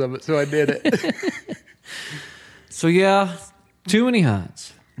sounds of it, so I did it. so yeah, too many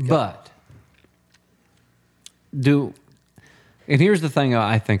hunts. But and here's the thing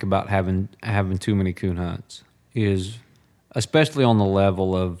I think about having too many coon hunts is, especially on the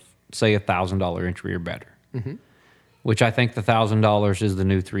level of say $1,000 entry or better, which I think the $1,000 is the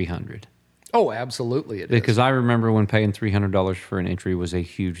new 300. Oh, absolutely it is. Because I remember when paying $300 for an entry was a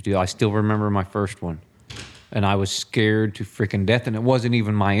huge deal. I still remember my first one, and I was scared to freaking death. And it wasn't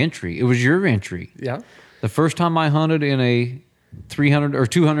even my entry; it was your entry. Yeah. The first time I hunted in a $300 or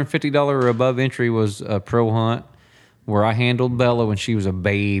 $250 or above entry was a pro hunt where I handled Bella when she was a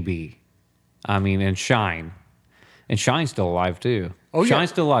baby. I mean, and Shine. And Shine's still alive too. Oh, yeah.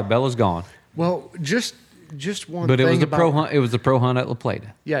 Shine's still alive. Bella's gone. Well, just one But thing it was the about, pro hunt. It was the pro hunt at La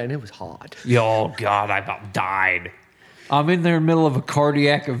Plata. Yeah, and it was hot. Oh God, I about died. I'm in there in the middle of a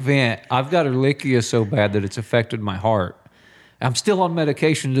cardiac event. I've got Ehrlichia so bad that it's affected my heart. I'm still on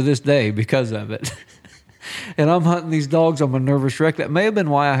medication to this day because of it. And I'm hunting these dogs. I'm a nervous wreck. That may have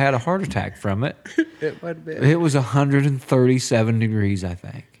been why I had a heart attack from it. It might have been. It was 137 degrees, I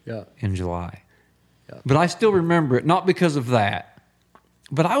think, Yeah. in July. Yeah. But I still remember it, not because of that.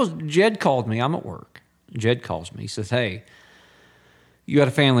 But Jed called me. I'm at work. Jed calls me. He says, hey, you had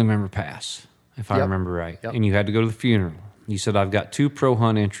a family member pass, if I Yep. remember right. Yep. And you had to go to the funeral. You said, I've got 2 pro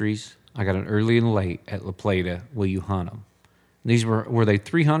hunt entries. I got an early and late at La Plata. Will you hunt them? These were they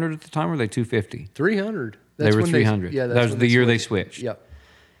 300 at the time or were they 250? 300. They were when 300. Yeah, that was when the year they switched. switched. Yep.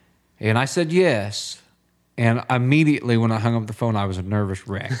 And I said yes. And immediately when I hung up the phone, I was a nervous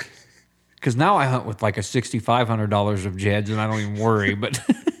wreck. Because now I hunt with like a $6,500 of Jed's and I don't even worry. But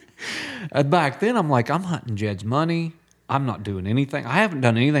back then, I'm like, I'm hunting Jed's money. I'm not doing anything. I haven't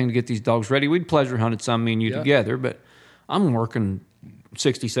done anything to get these dogs ready. We'd pleasure hunted some, me and you Yeah. together, but I'm working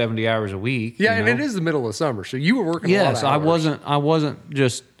 60, 70 hours a week. Yeah, you and know? it is the middle of summer, so you were working a lot Yes, of hours. I wasn't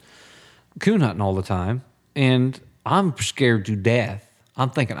just coon hunting all the time. And I'm scared to death. I'm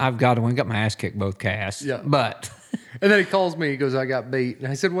thinking, I've got to win. Got my ass kicked both casts. Yeah. But And then he calls me. He goes, I got beat. And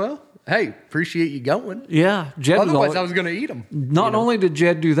I said, well, hey, appreciate you going. yeah, Jed was Otherwise, all- I was going to eat them. Not only did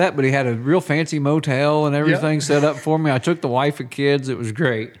Jed do that, but he had a real fancy motel and everything set up for me. I took the wife and kids. It was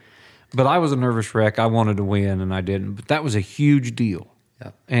great. But I was a nervous wreck. I wanted to win, and I didn't. But that was a huge deal.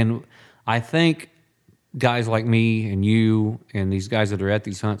 Yeah. And I think guys like me and you and these guys that are at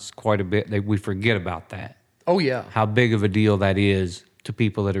these hunts quite a bit, we forget about that, Oh, yeah. how big of a deal that is to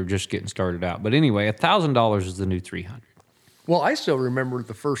people that are just getting started out. But anyway, $1,000 is the new 300. Well, I still remember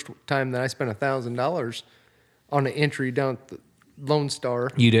the first time that I spent $1,000 on an entry down at the Lone Star.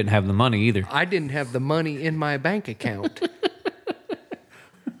 You didn't have the money either. I didn't have the money in my bank account.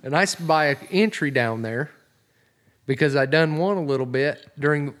 And I buy an entry down there because I done won a little bit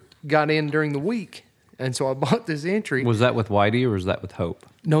got in during the week. And so I bought this entry. Was that with Whitey or was that with Hope?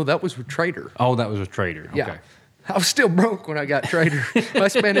 No, that was with Trader. Oh, that was with Trader. Okay. Yeah. I was still broke when I got Trader. I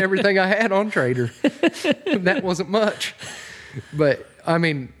spent everything I had on Trader. That wasn't much. But, I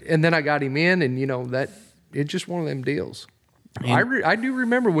mean, and then I got him in, and, it's just one of them deals. I do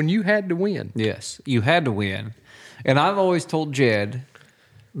remember when you had to win. Yes, you had to win. And I've always told Jed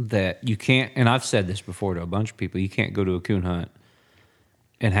that you can't, and I've said this before to a bunch of people, you can't go to a coon hunt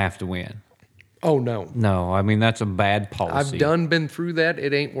and have to win. Oh, no. No, I mean, that's a bad policy. I've been through that.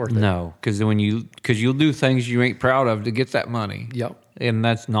 It ain't worth it. No, because you'll do things you ain't proud of to get that money. Yep. And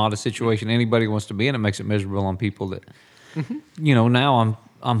that's not a situation anybody wants to be in. It makes it miserable on people that, now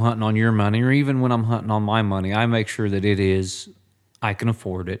I'm hunting on your money, or even when I'm hunting on my money, I make sure that I can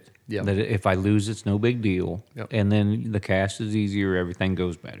afford it. Yep. That if I lose, it's no big deal. Yep. And then the cast is easier, everything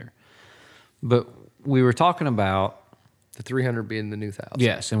goes better. But we were talking about, The 300 being the new 1,000.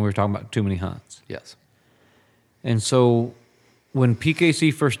 yes, and we were talking about too many hunts. Yes. And so when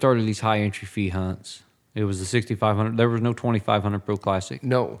PKC first started these high entry fee hunts, it was the 6,500. There was no 2,500 Pro Classic.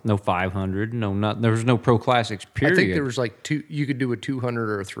 No. No 500. No, not. There was no Pro Classics, period. I think there was like you could do a 200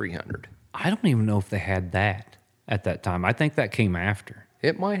 or a 300. I don't even know if they had that at that time. I think that came after.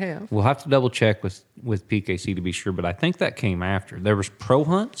 It might have. We'll have to double check with PKC to be sure, but I think that came after. There was Pro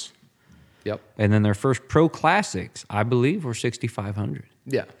Hunts, Yep. and then their first Pro Classics, I believe, were 6,500.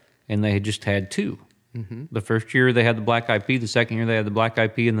 Yeah. And they had just had 2. Mm-hmm. The first year they had the Black IP. The second year they had the Black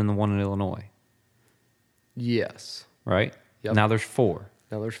IP, and then the one in Illinois. Yes. Right? Yep. Now there's 4.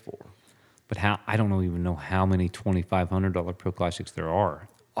 Now there's 4. But I don't even know how many $2,500 Pro Classics there are.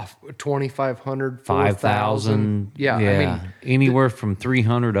 2,500, 5,000. Yeah. I mean, anywhere from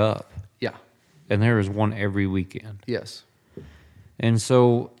 300 up. yeah. And there is one every weekend. Yes. And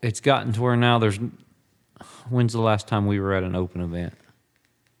so it's gotten to where now When's the last time we were at an open event?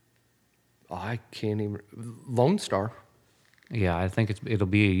 I can't even. Lone Star. Yeah, I think it'll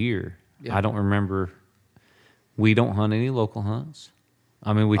be a year. Yeah. I don't remember. We don't hunt any local hunts.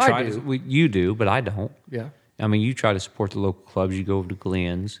 I mean, we I try do. to. You do, but I don't. Yeah. I mean, you try to support the local clubs. You go over to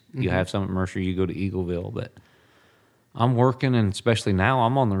Glenn's. You Mm-hmm. have some at Mercer. You go to Eagleville. But I'm working, and especially now,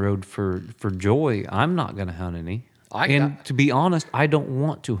 I'm on the road for Joy. I'm not going to hunt any. To be honest, I don't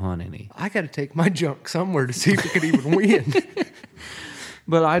want to hunt any. I got to take my junk somewhere to see if it could even win.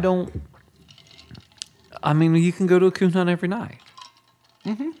 But I don't. I mean, you can go to a coon hunt every night.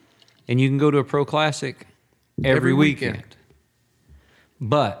 Mm-hmm. And you can go to a pro classic every weekend.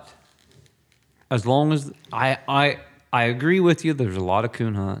 But as long as I agree with you, there's a lot of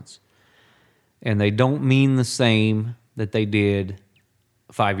coon hunts, and they don't mean the same that they did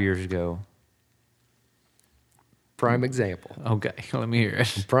 5 years ago. Prime example. Okay, let me hear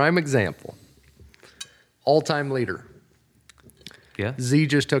it. Prime example. All-time leader. Yeah, Z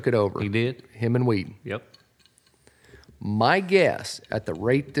just took it over. he did. Him and Weed. Yep. My guess, at the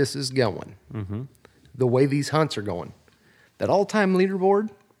rate this is going, the way these hunts are going, that all-time leaderboard,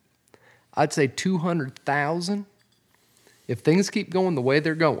 I'd say 200,000. If things keep going the way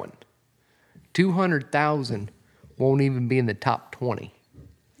they're going, 200,000 won't even be in the top 20.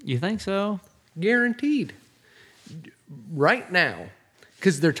 You think so? Guaranteed. Right now,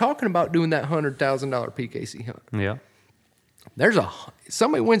 because they're talking about doing that $100,000 PKC hunt. Yeah.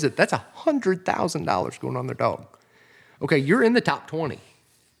 Somebody wins it, that's $100,000 going on their dog. Okay, you're in the top 20.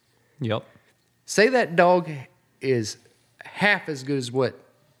 Yep. Say that dog is half as good as what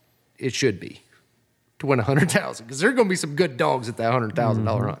it should be to win $100,000, because there are going to be some good dogs at that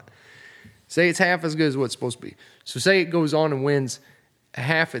 $100,000 hunt. Say it's half as good as what it's supposed to be. So say it goes on and wins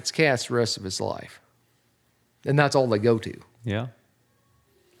half its cast the rest of its life, and that's all they go to. Yeah.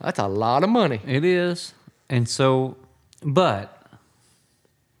 That's a lot of money. It is. And so, but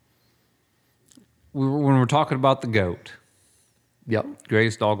when we're talking about the GOAT, Yep.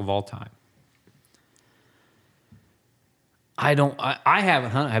 greatest dog of all time, I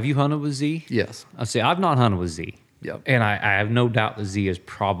haven't hunted. Have you hunted with Z? Yes. I say I've not hunted with Z. Yep. And I have no doubt that Z is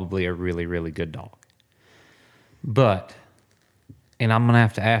probably a really, really good dog. But, and I'm going to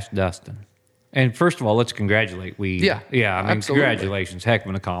have to ask Dustin. And first of all, let's congratulate Weed. Yeah, Yeah, I mean, absolutely. congratulations. Heck of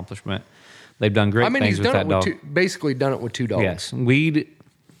an accomplishment. They've done great things He's with done that it dog. with basically done it with two dogs. Yes.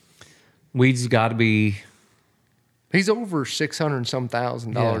 Weed's got to be, He's over $600 and some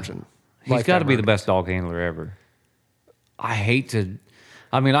thousand dollars in he's got to be the lifetime best dog handler ever. I hate to,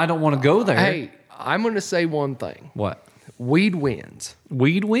 I mean, I don't want to go there. Hey, I'm going to say one thing. What? Weed wins.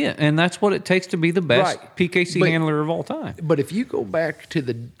 Weed win. And that's what it takes to be the best Right. PKC But- handler of all time. But if you go back to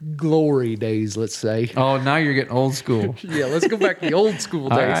the glory days, let's say. Oh, now you're getting old school. Yeah, let's go back to the old school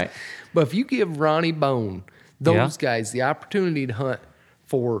All days. right. But if you give Ronnie Bone, those Yeah. guys, the opportunity to hunt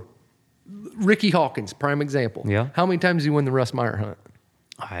for Ricky Hawkins, prime example. Yeah. How many times did he win the Russ Meyer hunt?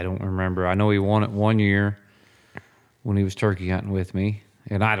 I don't remember. I know he won it one year when he was turkey hunting with me.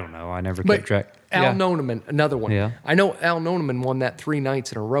 And I don't know. I never kept track. Al Yeah. Noneman, another one. Yeah. I know Al Noneman won that 3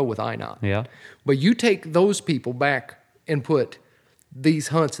 nights in a row with INOT. Yeah. But you take those people back and put these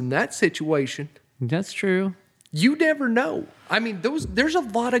hunts in that situation, That's true. you never know. I mean, there's a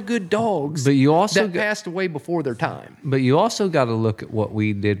lot of good dogs But you also that passed away before their time. But you also got to look at what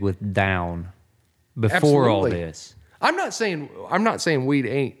we did with Down before all Absolutely. this. I'm not saying Weed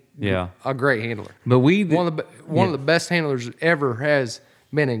ain't Yeah. a great handler. But we One of the best handlers ever has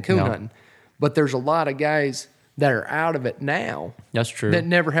been in coon No. hunting. But there's a lot of guys that are out of it now That's true. that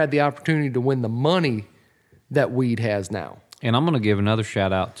never had the opportunity to win the money that Weed has now. And I'm going to give another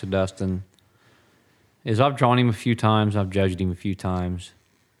shout out to Dustin. I've drawn him a few times, I've judged him a few times,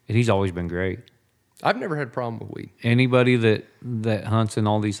 and he's always been great. I've never had a problem with Weed. Anybody that hunts in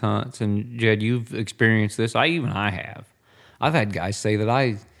all these hunts, and Jed, you've experienced this. I have. I've had guys say that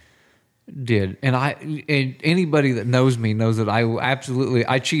I did, and anybody that knows me knows that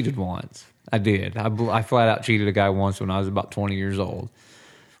I cheated once. I did. I flat out cheated a guy once when I was about 20 years old.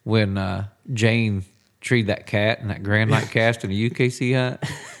 When Jane treed that cat in that Grand Night cast in a UKC hunt.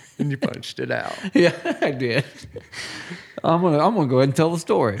 And you punched it out. Yeah, I did. I'm gonna go ahead and tell the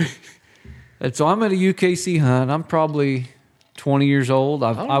story. And so I'm at a UKC hunt. I'm probably 20 years old.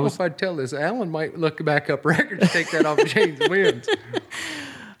 I don't know if I'd tell this. Alan might look back up records to take that off Jane's wins.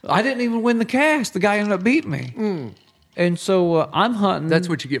 I didn't even win the cast. The guy ended up beating me. And so I'm hunting. That's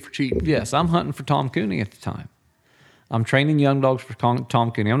what you get for cheating. Yes, I'm hunting for Tom Cooney at the time. I'm training young dogs for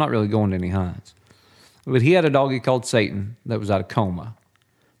Tom Cooney. I'm not really going to any hunts. But he had a dog he called Satan that was out of Coma.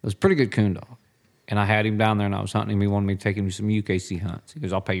 It was a pretty good coon dog. And I had him down there and I was hunting him. He wanted me to take him to some UKC hunts. He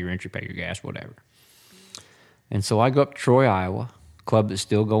goes, I'll pay your entry, pay your gas, whatever. And so I go up to Troy, Iowa, club that's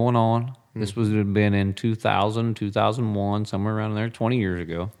still going on. This would have been in 2000, 2001, somewhere around there, 20 years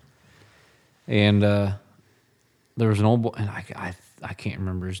ago. And there was an old boy, and I can't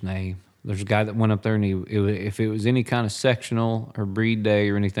remember his name. There's a guy that went up there, and if it was any kind of sectional or breed day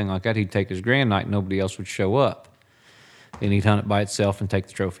or anything like that, he'd take his grand night, and nobody else would show up. And he'd hunt it by itself and take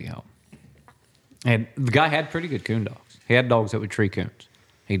the trophy home. And the guy had pretty good coon dogs. He had dogs that would tree coons.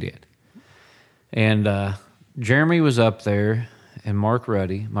 He did. And Jeremy was up there, and Mark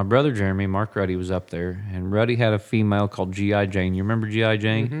Ruddy, my brother Jeremy, Mark Ruddy was up there, and Ruddy had a female called G.I. Jane. You remember G.I.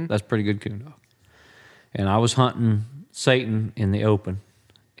 Jane? Mm-hmm. That's a pretty good coon dog. And I was hunting Satan in the open,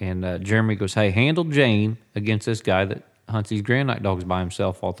 and Jeremy goes, hey, handle Jane against this guy that hunts these grand night dogs by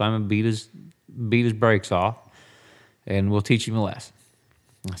himself all the time and beat his brakes off, and we'll teach him a lesson.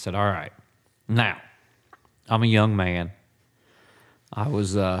 I said, all right. Now, I'm a young man. I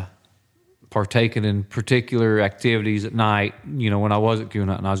was partaking in particular activities at night, when I wasn't coon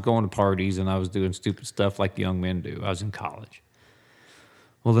hunting. I was going to parties, and I was doing stupid stuff like young men do. I was in college.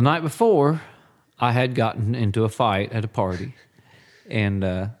 Well, the night before, I had gotten into a fight at a party,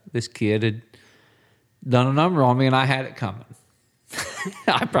 and this kid had done a number on me, and I had it coming.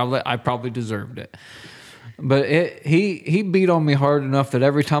 I probably deserved it. But he beat on me hard enough that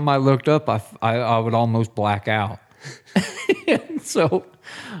every time I looked up, I would almost black out. And so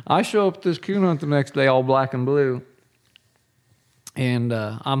I show up to this coon hunt the next day, all black and blue, and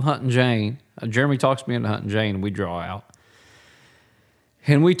I'm hunting Jane. Jeremy talks me into hunting Jane, and we draw out.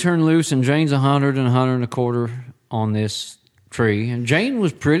 And we turn loose, and Jane's 100 and 125 on this tree. And Jane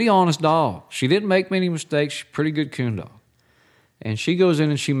was pretty honest dog. She didn't make many mistakes. She's a pretty good coon dog. And she goes in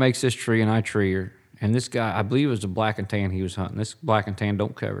and she makes this tree, and I tree her. And this guy, I believe it was a black and tan he was hunting. This black and tan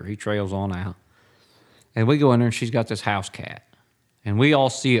don't cover. He trails on out. And we go in there, and she's got this house cat. And we all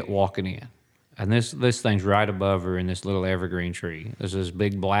see it walking in. And this thing's right above her in this little evergreen tree. There's this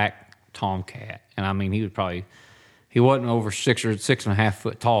big black tomcat. And I mean, he wasn't over 6 or 6.5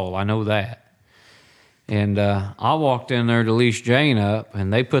 foot tall. I know that. And I walked in there to leash Jane up,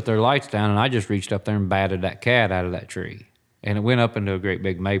 and they put their lights down, and I just reached up there and batted that cat out of that tree. And it went up into a great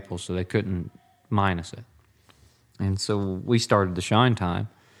big maple, so they couldn't minus it. And so we started the shine time.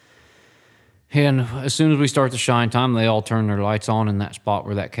 And as soon as we start the shine time, they all turn their lights on in that spot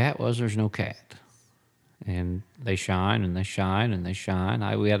where that cat was. There's no cat. And they shine, and they shine, and they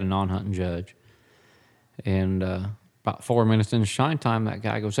shine. We had a non-hunting judge. And about 4 minutes into shine time, that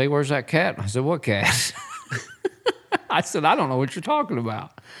guy goes, hey, where's that cat? I said, what cat? I said, I don't know what you're talking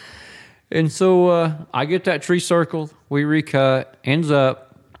about. And so I get that tree circled. We recut. Ends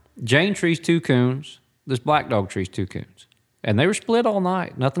up, Jane trees 2 coons. This black dog trees 2 coons. And they were split all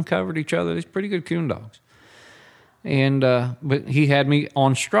night. Nothing covered each other. These pretty good coon dogs. And but he had me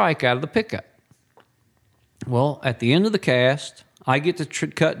on strike out of the pickup. Well, at the end of the cast, I get to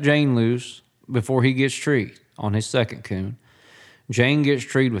cut Jane loose before he gets treed on his second coon. Jane gets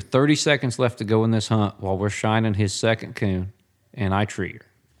treed with 30 seconds left to go in this hunt while we're shining his second coon, and I tree her.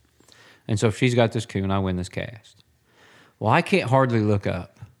 And so if she's got this coon, I win this cast. Well, I can't hardly look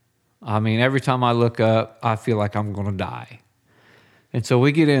up. I mean, every time I look up, I feel like I'm going to die. And so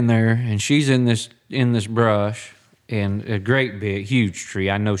we get in there, and she's in this brush, and a great big, huge tree.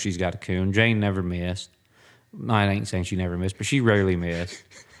 I know she's got a coon. Jane never missed. I ain't saying she never missed, but she rarely missed.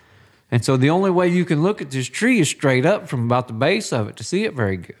 And so the only way you can look at this tree is straight up from about the base of it to see it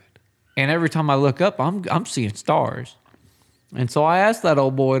very good. And every time I look up, I'm seeing stars. And so I asked that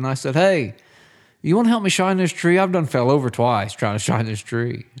old boy, and I said, hey, you want to help me shine this tree? I've done fell over twice trying to shine this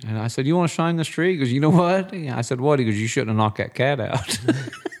tree. And I said, you want to shine this tree? He goes, you know what? I said, what? He goes, you shouldn't have knocked that cat out.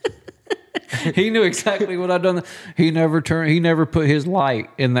 He knew exactly what I'd done. He never put his light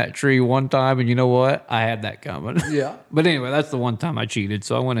in that tree one time, and you know what? I had that coming. Yeah. But anyway, that's the one time I cheated,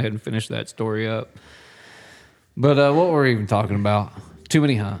 so I went ahead and finished that story up. But what were we even talking about? Too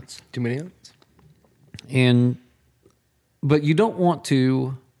many hunts. Too many hunts. But you don't want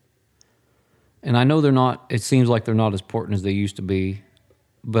to, and I know they're not, it seems like they're not as important as they used to be,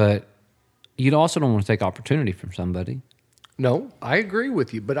 but you also don't want to take opportunity from somebody. No, I agree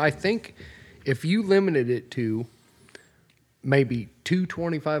with you, but I think if you limited it to maybe 2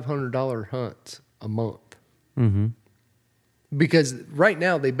 $2,500 hunts a month, mm-hmm. because right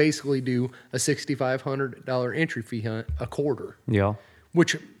now they basically do a $6,500 entry fee hunt a quarter. Yeah.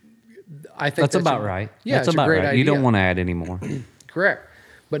 Which I think that's about right. Yeah, that's it's about a great right. idea. You don't want to add any more. Correct.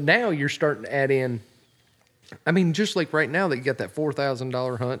 But now you're starting to add in, I mean, just like right now that you got that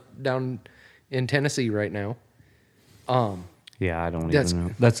 $4,000 hunt down in Tennessee right now. Yeah, I don't even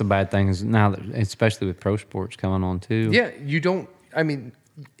know. That's a bad thing is now, that, especially with pro sports coming on too. Yeah, you don't, I mean,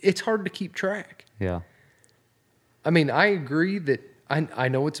 it's hard to keep track. Yeah. I mean, I agree that I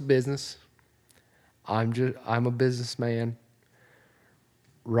know it's a business. I'm a businessman.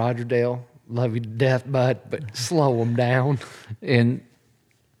 Roger Dale, love you to death, bud, but slow them down. And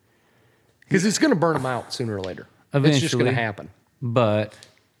Because it's going to burn them out sooner or later. Eventually. It's just going to happen. but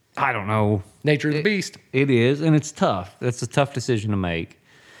I don't know. Nature of the beast. It is, and it's tough. That's a tough decision to make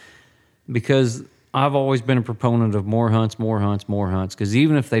because I've always been a proponent of more hunts, because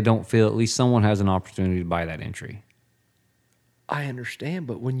even if they don't fill, at least someone has an opportunity to buy that entry. I understand,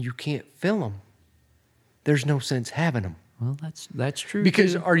 but when you can't fill them, there's no sense having them. Well, that's true.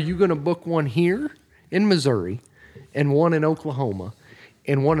 Because too. are you going to book one here in Missouri and one in Oklahoma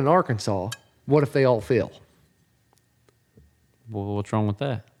and one in Arkansas? What if they all fill? Well, what's wrong with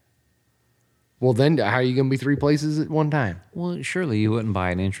that? Well, then how are you going to be 3 places at one time? Well, surely you wouldn't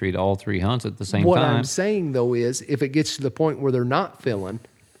buy an entry to all 3 hunts at the same What time. I'm saying, though, is if it gets to the point where they're not filling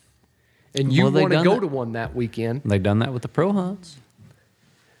and you Well, they've want to done go that. to one that weekend, They've done that with the pro hunts.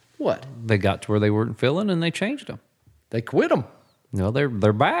 what? They got to where they weren't filling, and they changed them. They quit them. Well, they're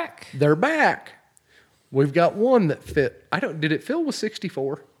back. They're back. We've got one that fit. Did it fill with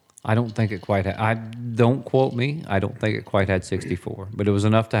 64? I don't think it quite had. Don't quote me. I don't think it quite had 64, but it was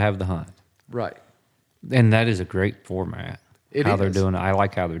enough to have the hunt. Right. And that is a great format. It how they're is. doing it. I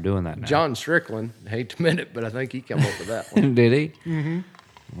like how they're doing that now. John Strickland, hate to admit it, but I think he came up with that one. Did he?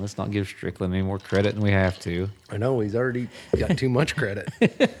 Mm-hmm. Let's not give Strickland any more credit than we have to. I know he's already got too much credit.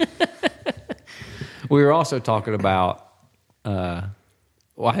 We were also talking about, I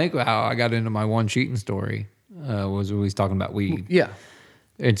think how I got into my one cheating story was when we was talking about weed. Yeah.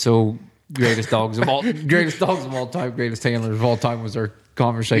 And so greatest dogs of all time, greatest handlers of all time was our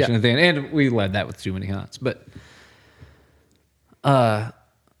conversation Yeah. at the end. And we led that with too many hunts. But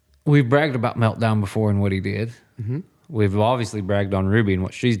we've bragged about Meltdown before and what he did. Mm-hmm. We've obviously bragged on Ruby and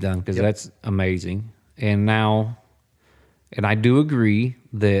what she's done because that's amazing. And now, and I do agree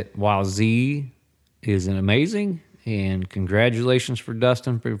that while Z is an amazing, and congratulations for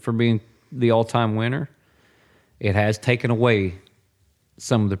Dustin for being the all-time winner, it has taken away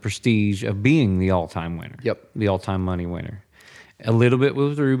some of the prestige of being the all-time winner. Yep. The all-time money winner. A little bit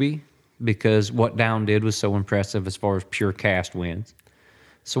with Ruby because what Down did was so impressive as far as pure cast wins.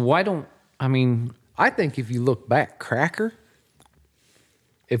 So I think if you look back, Cracker,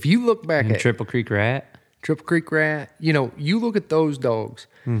 if you look back and at Triple Creek Rat, Triple Creek Rat, you look at those dogs,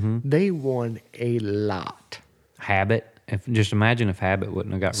 they won a lot. Habit. Just imagine if Habit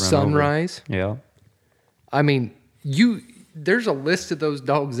wouldn't have got run Sunrise. over. Yeah. I mean, there's a list of those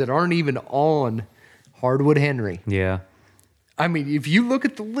dogs that aren't even on Hardwood Henry. Yeah. I mean, if you look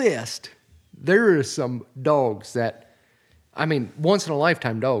at the list, there are some dogs that, once in a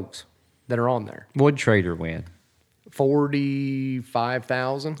lifetime dogs that are on there. What'd Trader win?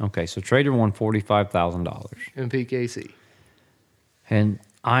 45,000 Okay, so Trader won $45,000. in PKC. And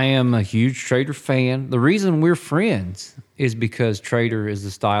I am a huge Trader fan. The reason we're friends is because Trader is the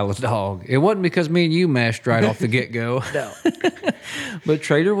style of dog. It wasn't because me and you meshed right off the get-go. No. But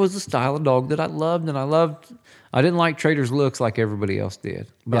Trader was the style of dog that I loved, and I didn't like Trader's looks like everybody else did.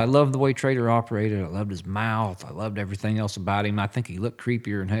 But I loved the way Trader operated. I loved his mouth. I loved everything else about him. I think he looked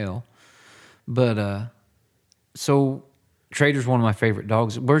creepier than hell. But, so Trader's one of my favorite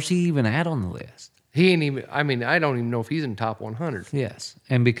dogs. Where's he even at on the list? He ain't even, I don't even know if he's in top 100. Yes,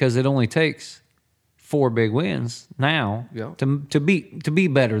 and because it only takes 4 big wins now to be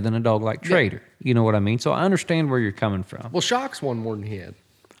better than a dog like Trader. You know what I mean? So I understand where you're coming from. Well, Shock's won more than he had.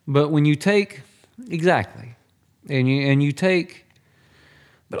 But when you take exactly, and you take,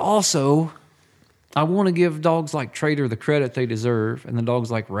 but also, I want to give dogs like Trader the credit they deserve, and the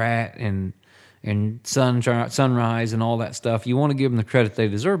dogs like Rat and Sunrise and all that stuff. You want to give them the credit they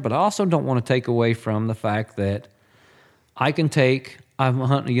deserve, but I also don't want to take away from the fact that I'm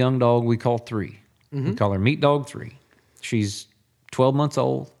hunting a young dog we call 3. Mm-hmm. We call her Meat Dog 3. She's 12 months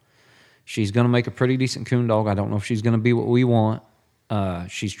old. She's going to make a pretty decent coon dog. I don't know if she's going to be what we want.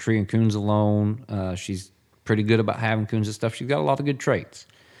 She's treeing coons alone. She's pretty good about having coons and stuff. She's got a lot of good traits.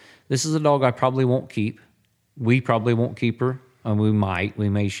 This is a dog I probably won't keep. We probably won't keep her.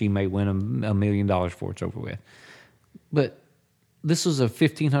 She may win $1 million before it's over with. But this was a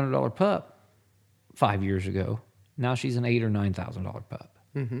 $1,500 pup 5 years ago. Now she's an $8,000 or $9,000 pup.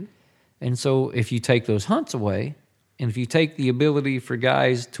 Mm-hmm. And so if you take those hunts away, and if you take the ability for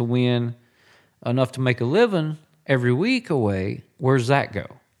guys to win enough to make a living every week away, where's that go?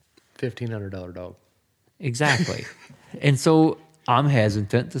 $1,500 dog. Exactly. And so I'm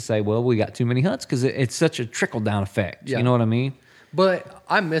hesitant to say, well, we got too many hunts because it's such a trickle-down effect. Yeah. You know what I mean? But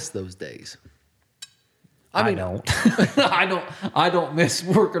I miss those days. I don't. I don't miss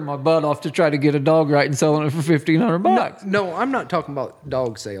working my butt off to try to get a dog right and selling it for $1,500. No, I'm not talking about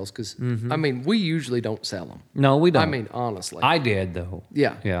dog sales because I mean we usually don't sell them. No, we don't. I mean honestly, I did though.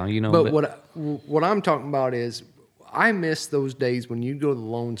 yeah, Yeah, you know. But what I'm talking about is I miss those days when you go to the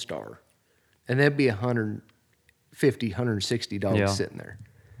Lone Star, and there'd be 150, 160 dogs Yeah. sitting there.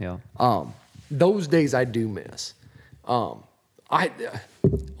 Yeah. Those days I do miss. I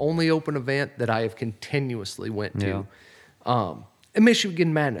only open event that I have continuously went to. And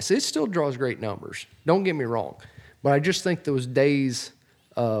Michigan Madness, it still draws great numbers. Don't get me wrong, but I just think those days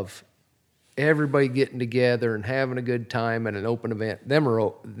of everybody getting together and having a good time at an open event,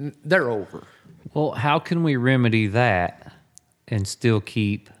 they're over. Well, how can we remedy that and still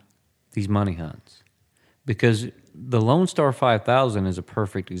keep these money hunts? Because the Lone Star 5000 is a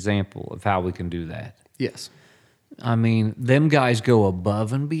perfect example of how we can do that. Yes. I mean, them guys go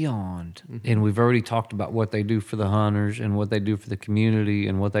above and beyond. And we've already talked about what they do for the hunters and what they do for the community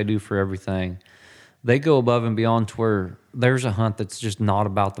and what they do for everything. They go above and beyond to where there's a hunt that's just not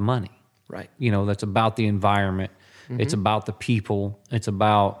about the money. Right. You know, that's about the environment. It's about the people. It's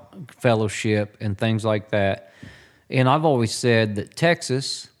about fellowship and things like that. And I've always said that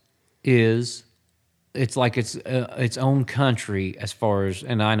Texas is... It's like its own country as far as,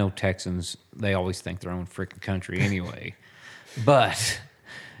 and I know Texans, they always think their own freaking country anyway, but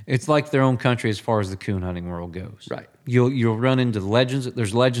it's like their own country as far as the coon hunting world goes. Right. You'll run into the legends.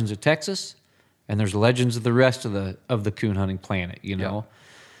 There's legends of Texas, and there's legends of the rest of the coon hunting planet. You know,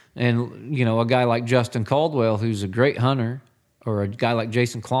 and you know a guy like Justin Caldwell, who's a great hunter, or a guy like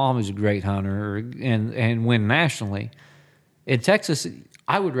Jason Klom, who's a great hunter, and win nationally. In Texas,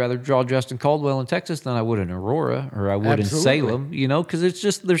 I would rather draw Justin Caldwell in Texas than I would in Aurora or I would Absolutely. in Salem, you know, because it's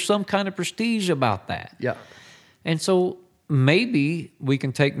just there's some kind of prestige about that. Yeah. And so maybe we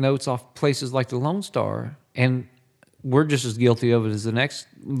can take notes off places like the Lone Star, and we're just as guilty of it as the next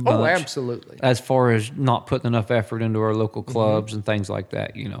bunch. Oh, absolutely. As far as not putting enough effort into our local clubs and things like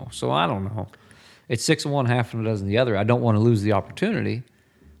that, you know. So I don't know. It's 6 of one, half of a dozen of the other. I don't want to lose the opportunity,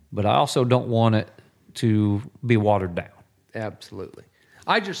 but I also don't want it to be watered down. Absolutely.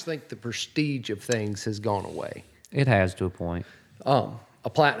 I just think the prestige of things has gone away. It has to a point. A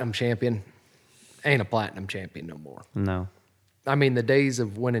platinum champion ain't a platinum champion no more. No. I mean, the days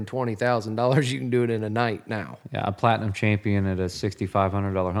of winning $20,000, you can do it in a night now. Yeah, a platinum champion at a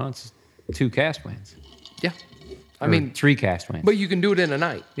 $6,500 hunt's 2 cast wins. Yeah. I Or mean, 3 cast wins. but you can do it in a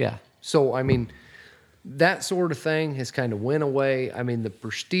night. Yeah. So, I mean, that sort of thing has kind of went away. I mean, the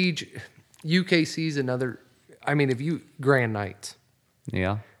prestige, UKC's another, I mean, Grand Nights.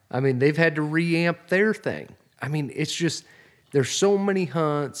 Yeah. I mean, they've had to reamp their thing. I mean, it's just, there's so many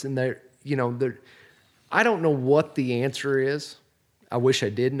hunts and I don't know what the answer is. I wish I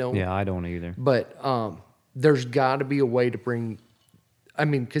did know. Yeah, I don't either. But there's got to be a way to bring, I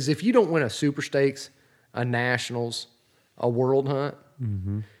mean, because if you don't win a Super Stakes, a Nationals, a World Hunt,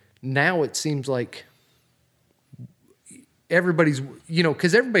 now it seems like everybody's,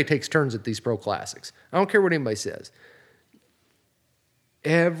 because everybody takes turns at these pro classics. I don't care what anybody says.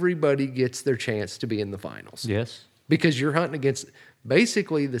 Everybody gets their chance to be in the finals. Yes. Because you're hunting against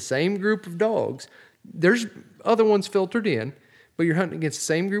basically the same group of dogs. There's other ones filtered in, but you're hunting against the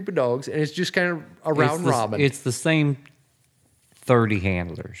same group of dogs, and it's just kind of a round robin. It's the same 30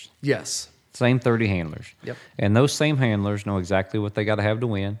 handlers. Yes. Same 30 handlers. Yep. And those same handlers know exactly what they got to have to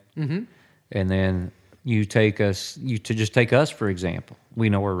win. Mm-hmm. And then you take us, just take us, for example. We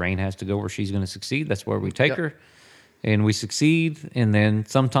know where Rain has to go, where she's going to succeed. That's where we take Yep. her. And we succeed, and then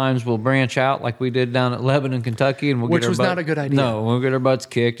sometimes we'll branch out like we did down at Lebanon, Kentucky, and we'll Which get our was not a good idea. No, we'll get our butts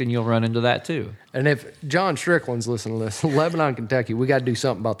kicked, and you'll run into that too. And if John Strickland's listening to this, Lebanon, Kentucky, we got to do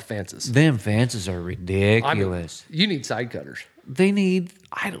something about the fences. Them fences are I mean, ridiculous. you need side cutters. They need,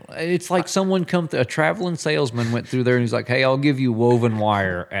 it's like someone a traveling salesman went through there and he's like, hey, I'll give you woven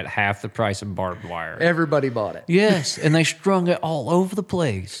wire at half the price of barbed wire. Everybody bought it. Yes, and they strung it all over the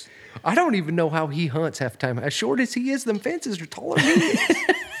place. I don't even know how he hunts half the time. As short as he is, them fences are taller than he is.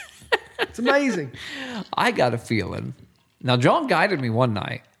 It's amazing. I got a feeling. Now, John guided me one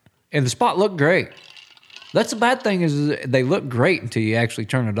night, and the spot looked great. That's the bad thing is they look great until you actually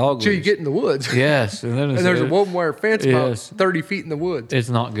turn a dog loose. Until you get in the woods. Yes. And, then And there's a woven wire fence Yes. about 30 feet in the woods. It's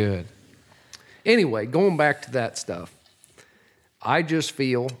not good. Anyway, going back to that stuff, I just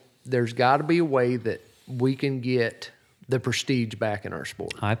feel there's got to be a way that we can get the prestige back in our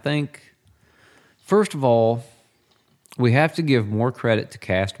sport. I think, first of all, we have to give more credit to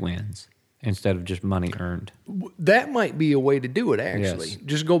cast wins instead of just money earned. That might be a way to do it, actually. Yes.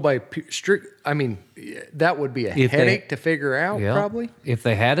 Just go by strict. I mean, that would be a If they- headache to figure out, Yeah. probably. If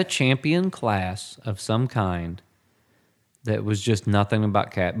they had a champion class of some kind that was just nothing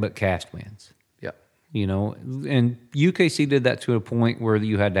about but cast wins. Yeah. You know, and UKC did that to a point where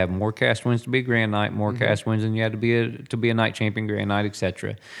you had to have more cast wins to be a grand night, more cast wins than you had to be a night champion, grand night,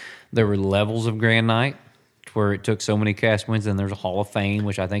 etc. There were levels of grand night where it took so many cast wins, and there's a Hall of Fame,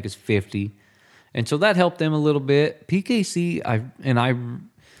 which I think is 50. And so that helped them a little bit. PKC,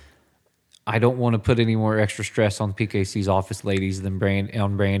 I don't want to put any more extra stress on PKC's office ladies than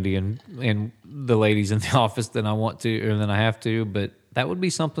Brandy and the ladies in the office than I want to or than I have to, but that would be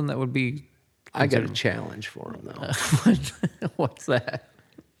something that would be. I got a challenge for them, though. What's that?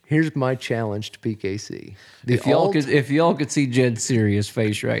 Here's my challenge to PKC. If y'all could see Jed's serious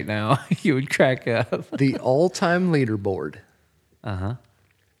face right now, you would crack up. The all-time leaderboard. Uh-huh.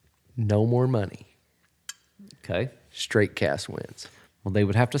 No more money. Okay. Straight cast wins. Well, they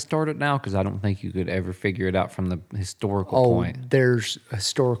would have to start it now because I don't think you could ever figure it out from the historical point. There's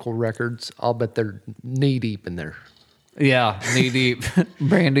historical records. I'll bet they're knee-deep in there. Yeah, knee deep.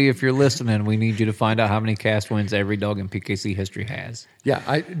 Brandy, if you're listening, we need you to find out how many cast wins every dog in PKC history has. Yeah,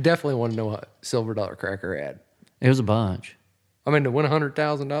 I definitely want to know what Silver Dollar Cracker had. It was a bunch. I mean, to win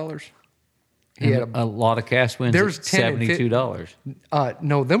 $100,000, he had a lot of cast wins. There was at 10 and $72.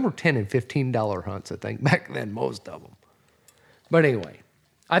 No, them were $10 and $15 hunts, I think, back then, most of them. But anyway,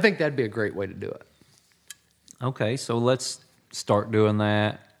 I think that'd be a great way to do it. Okay, so let's start doing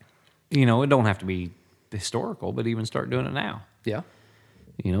that. You know, it don't have to be historical, but even start doing it now. Yeah.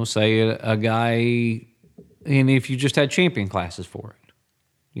 You know, say a guy, and if you just had champion classes for it,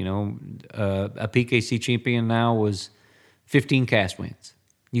 you know, a PKC champion now was 15 cast wins.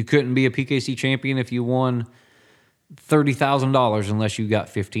 You couldn't be a PKC champion if you won $30,000 unless you got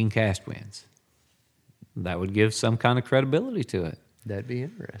 15 cast wins. That would give some kind of credibility to it. That'd be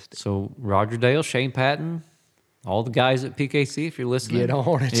interesting. So Roger Dale, Shane Patton, all the guys at PKC, if you're listening, Get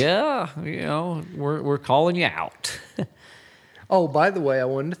on it. Yeah, you know, we're calling you out. Oh, by the way, I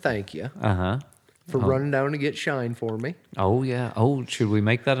wanted to thank you Uh-huh. for running down to get Shine for me. Oh, yeah. Oh, should we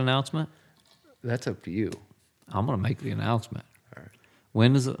make that announcement? That's up to you. I'm going to make the announcement. All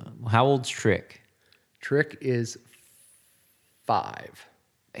right. How old's Trick? Trick is 5.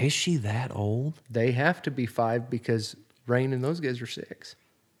 Is she that old? They have to be 5 because Rain and those guys are 6.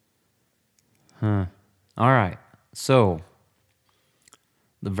 Huh. All right. So,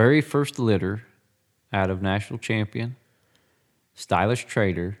 the very first litter out of national champion, Stylish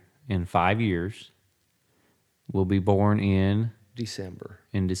Trader, in 5 years, will be born in December.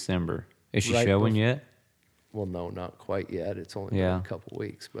 Is she Right showing yet? Well, no, not quite yet. It's only been Yeah. a couple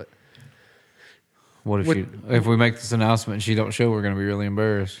weeks, but What if we make this announcement and she don't show, we're going to be really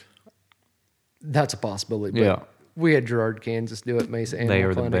embarrassed. that's a possibility. But Yeah. we had Gerard, Kansas do it, Mesa Animal They are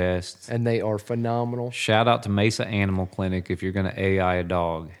the Clinic, best. and they are phenomenal. Shout out to Mesa Animal Clinic if you're going to AI a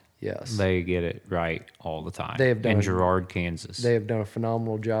dog. Yes. They get it right all the time. They have done in it. Girard, Kansas. They have done a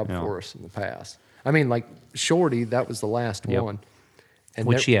phenomenal job Yeah. for us in the past. I mean, like Shorty, that was the last Yep. one. And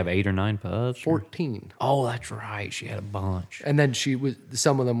Would that- she have 8 or 9 pups? 14. Oh, that's right. She had a bunch. And then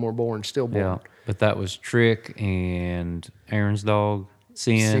some of them were born, stillborn. Yeah, but that was Trick and Aaron's dog,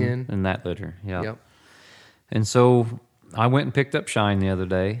 Sin, Sin. and that litter. Yeah. Yep. And so I went and picked up Shine the other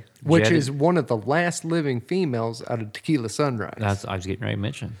day. Which Jetted- is one of the last living females out of Tequila Sunrise. I was getting ready to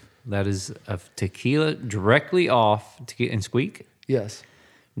mention. That is a tequila directly off, and Squeak, Yes.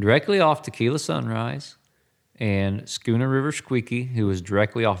 directly off Tequila Sunrise, and Schooner River Squeaky, who is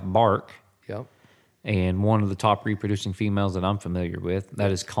directly off Bark, Yep. and one of the top reproducing females that I'm familiar with.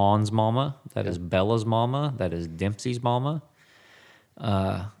 That is Khan's mama. That is Bella's mama. That is Dempsey's mama.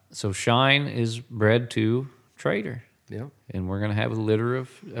 So Shine is bred to Trader. Yep. And we're going to have a litter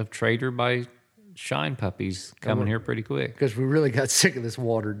of Trader by Shine puppies coming here pretty quick. Because we really got sick of this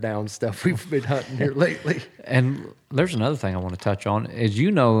watered down stuff we've been hunting here lately. And there's another thing I want to touch on. As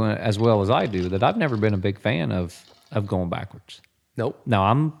you know as well as I do, that I've never been a big fan of going backwards. Nope.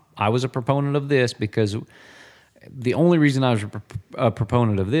 Now, I was a proponent of this because the only reason I was a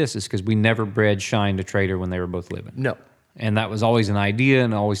proponent of this is because we never bred Shine to Trader when they were both living. No. And that was always an idea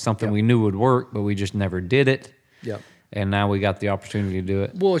and always something we knew would work, but we just never did it. Yep. And now we got the opportunity to do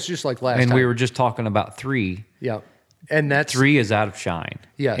it. Well, it's just like last And time. we were just talking about 3. Yep. And that's 3 is out of Shine.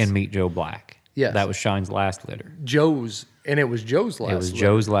 Yes. And Meet Joe Black. Yes. That was Shine's last litter. Joe's, and it was Joe's last It was litter.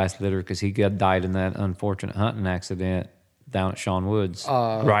 Joe's last litter because he died in that unfortunate hunting accident down at Sean Woods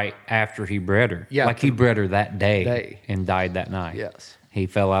right after he bred her. Yeah. Like he bred her that day Day. and died that night. Yes. He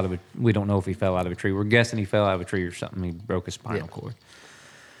fell out of we don't know if he fell out of a tree. We're guessing he fell out of a tree or something. He broke his spinal cord.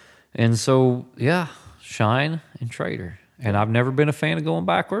 And so, yeah, Shine and Trader. And I've never been a fan of going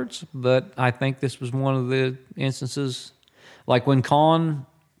backwards, but I think this was one of the instances, like when Con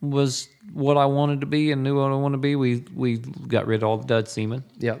was what I wanted to be and knew what I wanted to be, we got rid of all the dud semen.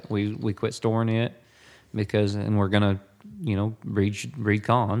 Yep. We quit storing it and we're going to, breed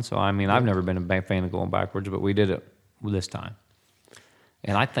Con. So, I mean, I've never been a fan of going backwards, but we did it this time.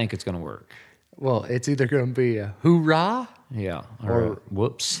 And I think it's going to work. Well, it's either going to be a hoorah. Yeah. Or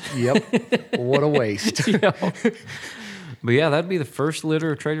whoops. Yep. What a waste. But yeah, that'd be the first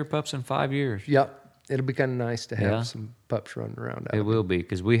litter of Trader pups in 5 years. Yep. It'll be kind of nice to have Yeah. some pups running around. It will be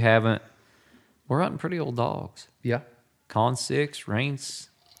because we're hunting pretty old dogs. Yeah. Con 6, Rain's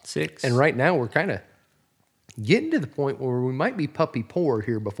 6. And right now we're kind of getting to the point where we might be puppy poor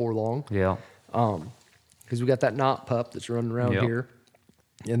here before long. Yeah. Because we got that knot pup that's running around Yep. here.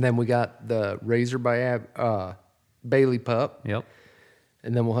 And then we got the Razor by Bailey pup. Yep.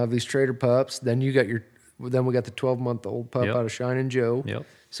 And then we'll have these Trader pups. Then we got the 12-month-old pup Yep. out of Shining Joe. Yep.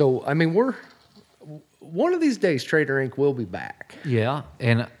 So, I mean, one of these days, Trader Inc. will be back. Yeah.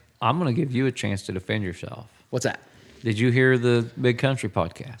 And I'm going to give you a chance to defend yourself. What's that? Did you hear the Big Country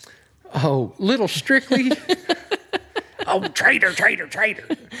podcast? Oh, little Strictly. Oh, Trader.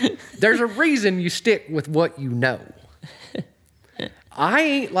 There's a reason you stick with what you know. I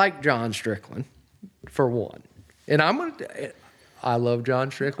ain't like John Strickland, for one. And I love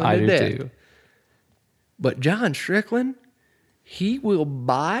John Strickland I to do death. too. But John Strickland, he will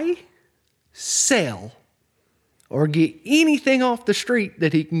buy, sell, or get anything off the street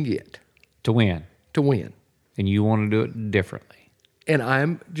that he can get To win. to win. And you want to do it differently. And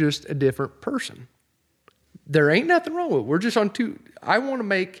I'm just a different person. There ain't nothing wrong with it. We're just on I want to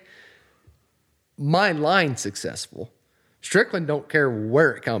make my line successful. Strickland don't care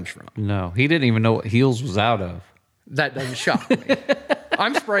where it comes from. No, he didn't even know what Heels was out of. That doesn't shock me.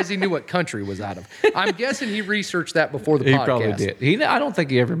 I'm surprised he knew what country was out of. I'm guessing he researched that before the He podcast. probably did. I don't think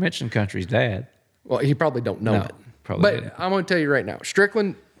he ever mentioned Country's dad. Well, he probably don't know No, it. probably But didn't. I'm going to tell you right now,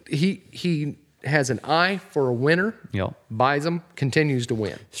 Strickland, he has an eye for a winner. Yep. Buys them, continues to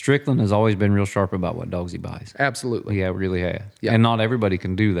win. Strickland has always been real sharp about what dogs he buys. Absolutely. Yeah, really has. Yeah. And not everybody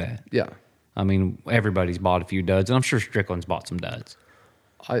can do that. Yeah. I mean, everybody's bought a few duds, and I'm sure Strickland's bought some duds.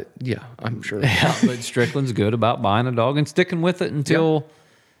 I'm sure. Yeah, but Strickland's good about buying a dog and sticking with it until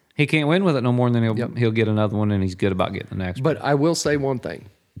he can't win with it no more, and then he'll get another one, and he's good about getting the next one. But I will say one thing.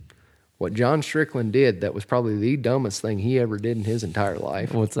 What John Strickland did that was probably the dumbest thing he ever did in his entire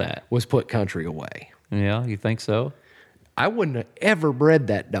life What's that? was put Country away. Yeah, you think so? I wouldn't have ever bred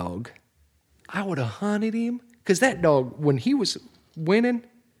that dog. I would have hunted him because that dog, when he was winning,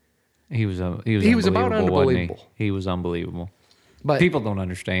 He was about unbelievable, wasn't he? unbelievable. He was unbelievable. but People don't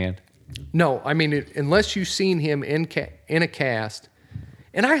understand. no, I mean, unless you've seen him in a cast,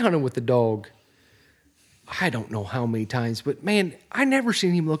 and I hunted with the dog, I don't know how many times, but man, I never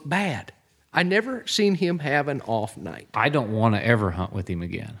seen him look bad. I never seen him have an off night. I don't want to ever hunt with him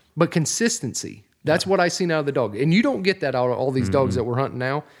again. But consistency, that's what I seen out of the dog. And you don't get that out of all these dogs that we're hunting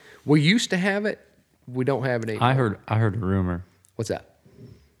now. We used to have it. We don't have it anymore. I heard a rumor. What's that?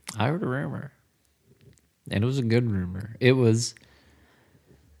 I heard a rumor. And it was a good rumor. It was,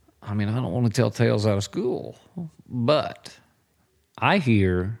 I mean, I don't want to tell tales out of school, but I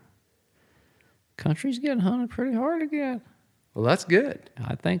hear Country's getting hunted pretty hard again. Well, that's good.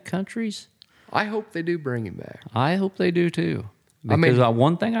 I think Country's, I hope they do bring him back. I hope they do too. I Because mean-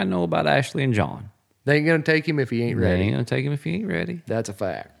 one thing I know about Ashley and John, They ain't going to take him if he ain't they ready. ain't going to take him if he ain't ready. That's a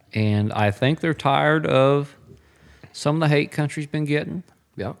fact. And I think they're tired of some of the hate Country's been getting.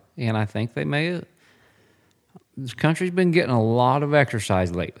 Yeah. And I think they may. This Country's been getting a lot of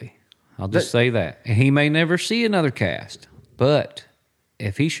exercise lately. I'll just say that. And he may never see another cast, but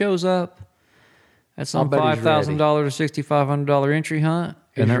if he shows up at some bet he's $5,000 or $6,500 entry hunt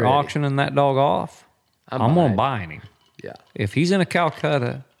He's and they're ready. auctioning that dog off, I'm going to buy him. Yeah. If he's in a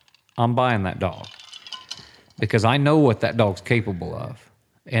Calcutta, I'm buying that dog because I know what that dog's capable of,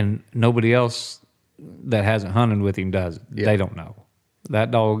 and nobody else that hasn't hunted with him does. Yeah. They don't know.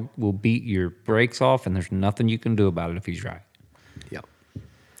 That dog will beat your brakes off, and there's nothing you can do about it if he's right. Yeah.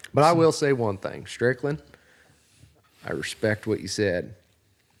 But I will say one thing, Strickland, I respect what you said,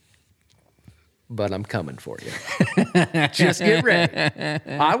 but I'm coming for you. Just get ready.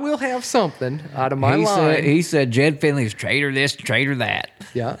 I will have something out of my line. He said Jed Finley's trader this, trader that.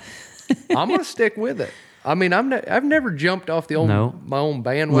 Yeah. I'm going to stick with it. I mean, I've never jumped off the my own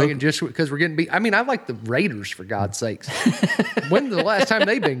bandwagon just because we're getting beat. I mean, I like the Raiders, for God's sakes. When's the last time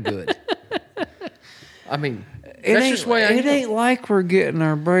they've been good? I mean, that's just the way I It ain't like we're getting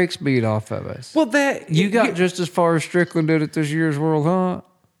our brakes beat off of us. Well, You got just as far as Strickland did at this year's World Hunt.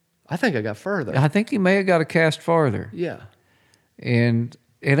 I think I got further. I think he may have got a cast farther. Yeah. And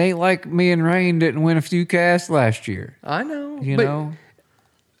it ain't like me and Rain didn't win a few casts last year. I know. You but know?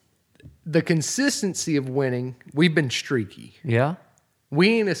 the consistency of winning, we've been streaky. Yeah.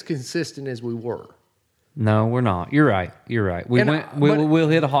 We ain't as consistent as we were. No, we're not. You're right. You're right. We'll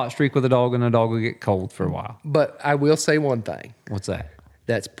hit a hot streak with a dog, and the dog will get cold for a while. But I will say one thing. What's that?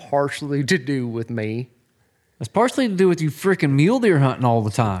 That's partially to do with me. It's partially to do with you freaking mule deer hunting all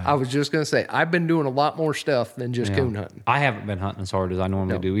the time. I was just going to say, I've been doing a lot more stuff than just coon hunting. I haven't been hunting as hard as I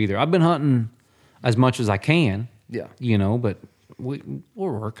normally do either. I've been hunting as much as I can. Yeah. You know, but we're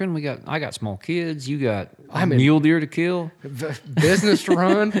working. I got small kids. You got mule deer to kill. Business to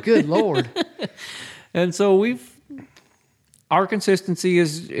run. Good Lord. And so our consistency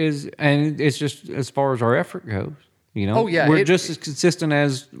is, and it's just as far as our effort goes. You know, we're just as consistent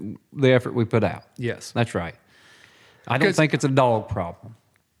as the effort we put out. Yes, that's right. I don't think it's a dog problem.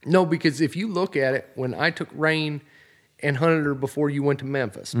 No, because if you look at it, when I took Rain and hunted her before you went to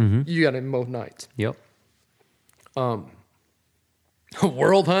Memphis, you got him both nights. Yep.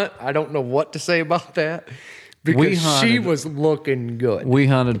 World hunt, I don't know what to say about that because she was looking good. We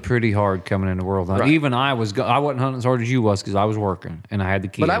hunted pretty hard coming into world hunt. Right. Even I wasn't hunting as hard as you was because I was working and I had the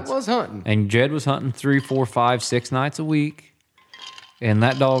kids. But I was hunting. And Jed was hunting 3, 4, 5, 6 nights a week. And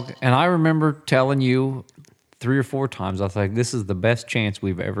that dog, and I remember telling you 3 or 4 times, I was like, this is the best chance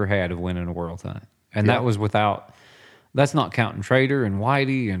we've ever had of winning a world hunt. And that was that's not counting Trader and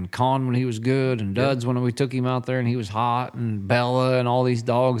Whitey and Con when he was good and Duds when we took him out there and he was hot and Bella and all these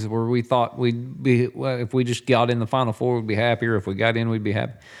dogs where we thought we'd be, if we just got in the Final Four, we'd be happier. If we got in, we'd be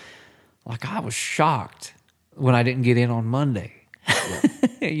happy. Like, I was shocked when I didn't get in on Monday.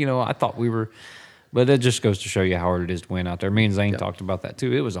 You know, I thought we were, but it just goes to show you how hard it is to win out there. Me and Zane talked about that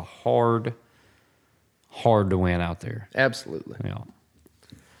too. It was a hard to win out there. Absolutely. Yeah.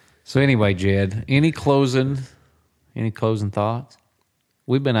 So anyway, Jed, any closing thoughts?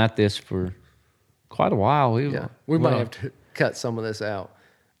 We've been at this for quite a while. We might have to cut some of this out.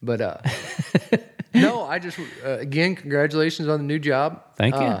 But no, I just, again, congratulations on the new job.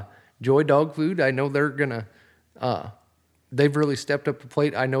 Thank you. Joy Dog Food, I know they're going to, they've really stepped up the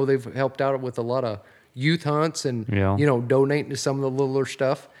plate. I know they've helped out with a lot of youth hunts and, you know, donating to some of the littler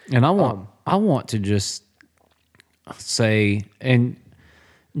stuff. And I want to just say, and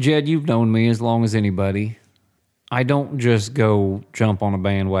Jed, you've known me as long as anybody. I don't just go jump on a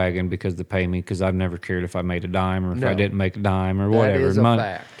bandwagon because they pay me, because I've never cared if I made a dime or if I didn't make a dime or whatever. That is a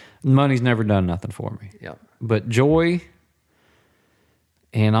fact. Money's never done nothing for me. Yeah. But Joy,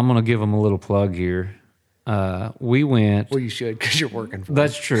 and I'm going to give them a little plug here. We went. Well, you should, because you're working for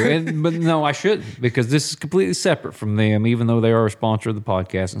That's true. But no, I shouldn't, because this is completely separate from them, even though they are a sponsor of the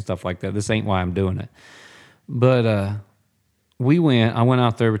podcast and stuff like that. This ain't why I'm doing it. But I went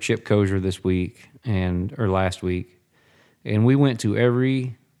out there with Chip Kozier this week or last week, and we went to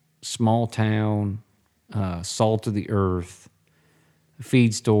every small town, salt of the earth,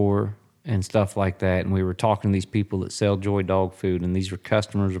 feed store, and stuff like that. And we were talking to these people that sell Joy Dog Food, and these are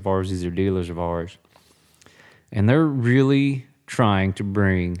customers of ours, these are dealers of ours. And they're really trying to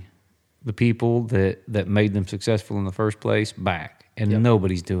bring the people that made them successful in the first place back. And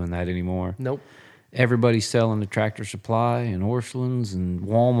nobody's doing that anymore. Nope. Everybody's selling to Tractor Supply and Orscheln's and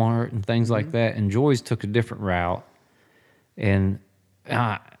Walmart and things like that. And Joy's took a different route. And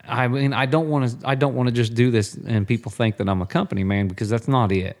I mean, I don't want to just do this and people think that I'm a company man, because that's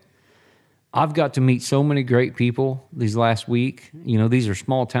not it. I've got to meet so many great people these last week. You know, these are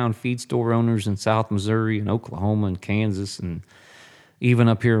small town feed store owners in South Missouri and Oklahoma and Kansas and even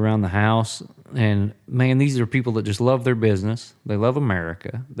up here around the house. And man, these are people that just love their business. They love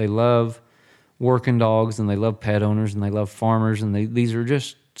America. They love working dogs, and they love pet owners, and they love farmers. And these are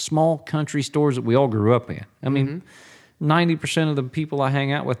just small country stores that we all grew up in. I mean, 90% of the people I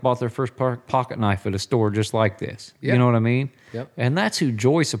hang out with bought their first pocket knife at a store just like this. Yep. You know what I mean? Yep. And that's who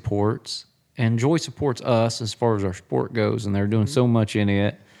Joy supports. And Joy supports us as far as our sport goes, and they're doing so much in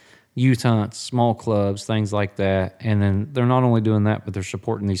it. Youth hunts, small clubs, things like that. And then they're not only doing that, but they're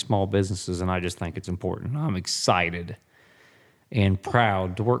supporting these small businesses, and I just think it's important. I'm excited and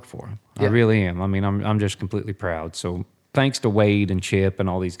proud to work for them. Yeah. I really am. I mean, I'm just completely proud. So thanks to Wade and Chip and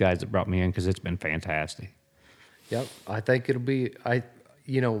all these guys that brought me in, because it's been fantastic. Yep. I think it'll be,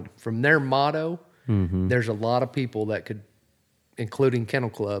 from their motto, there's a lot of people that could, including kennel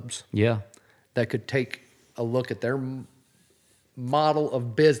clubs, that could take a look at their model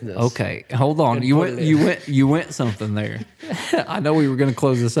of business. Okay, hold on. You went something there. I know we were going to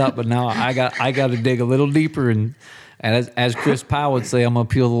close this up, but now I got to dig a little deeper, and as Chris Powell would say, I'm going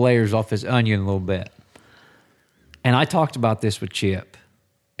to peel the layers off this onion a little bit. And I talked about this with Chip,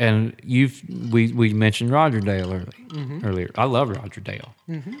 And we mentioned Roger Dale earlier. I love Roger Dale.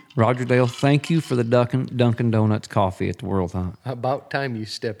 Roger Dale, thank you for the Dunkin' Donuts coffee at the World Hunt. About time you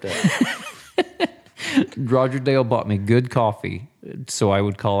stepped up. Roger Dale bought me good coffee so I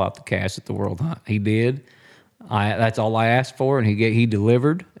would call out the cast at the World Hunt. He did. That's all I asked for, and he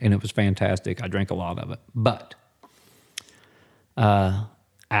delivered, and it was fantastic. I drank a lot of it. But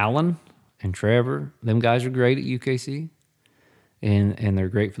Alan and Trevor, them guys are great at UKC. And they're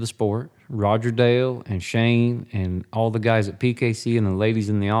great for the sport. Roger Dale and Shane and all the guys at PKC and the ladies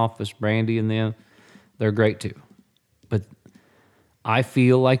in the office, Brandy and them, they're great too. But I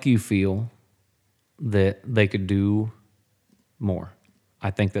feel like you feel that they could do more. I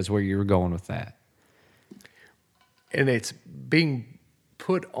think that's where you were going with that. And it's being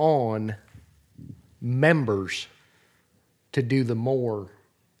put on members to do the more,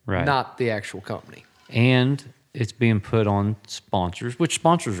 Right. not the actual company. And it's being put on sponsors, which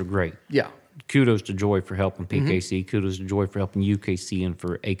sponsors are great. Yeah. Kudos to Joy for helping PKC. Kudos to Joy for helping UKC and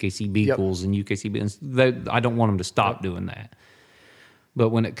for AKC Beagles and UKC. I don't want them to stop doing that. But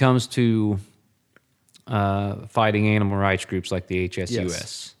when it comes to fighting animal rights groups like the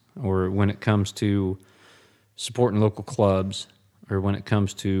HSUS, or when it comes to supporting local clubs, or when it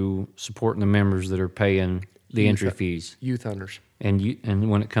comes to supporting the members that are paying the entry fees, Youth hunters. and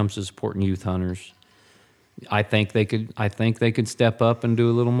when it comes to supporting youth hunters, I think they could step up and do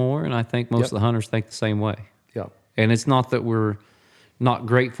a little more, and I think most of the hunters think the same way. Yeah. And it's not that we're not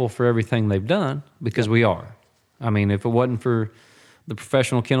grateful for everything they've done, because we are. I mean, if it wasn't for the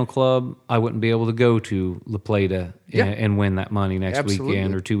Professional Kennel Club, I wouldn't be able to go to La Plata and win that money next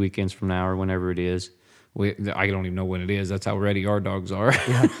weekend or 2 weekends from now or whenever it is. I don't even know when it is. That's how ready our dogs are.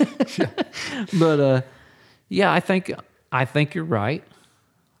 But I think you're right.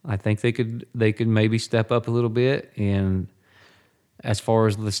 I think they could maybe step up a little bit, and as far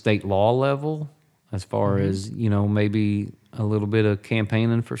as the state law level, as far as maybe a little bit of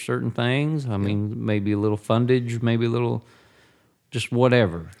campaigning for certain things. I mean, maybe a little fundage, maybe a little, just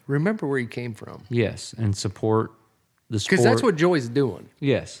whatever. Remember where you came from. Yes, and support the sport, because that's what Joy's doing.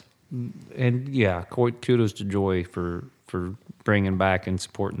 Yes, and kudos to Joy for bringing back and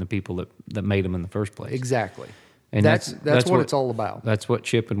supporting the people that made them in the first place. Exactly. And that's what it's all about. That's what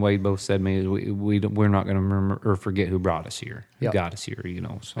Chip and Wade both said to me, is we're not going to remember or forget who brought us here, who got us here,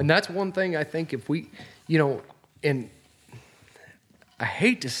 So. And that's one thing I think if we, and I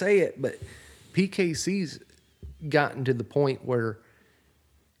hate to say it, but PKC's gotten to the point where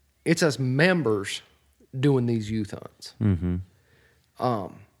it's us members doing these youth hunts. Mm-hmm.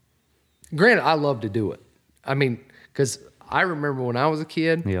 Granted, I love to do it. I mean, because I remember when I was a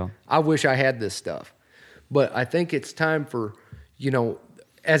kid, I wish I had this stuff. But I think it's time for,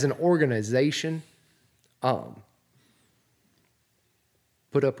 as an organization,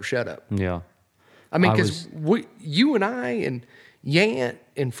 put up or shut up. Yeah. I mean, because you and I and Yant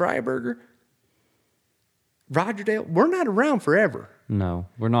and Freiberger, Roger Dale, we're not around forever. No,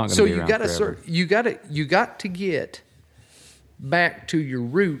 we're not going to be around forever. So you got to get back to your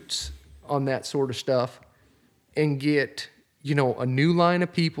roots on that sort of stuff and get, a new line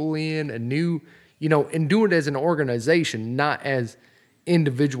of people in, a new... and do it as an organization, not as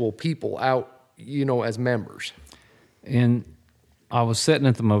individual people out, as members. And I was sitting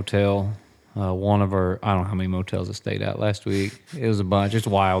at the motel, one of our, I don't know how many motels I stayed at last week. It was a bunch. It's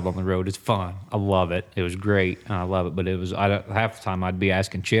wild on the road. It's fun. I love it. It was great. I love it. But it was, half the time I'd be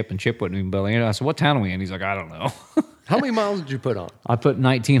asking Chip, and Chip wouldn't even believe it. I said, what town are we in? He's like, I don't know. How many miles did you put on? I put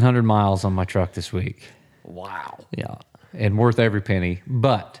 1,900 miles on my truck this week. Wow. Yeah. And worth every penny.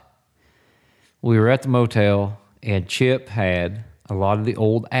 But we were at the motel, and Chip had a lot of the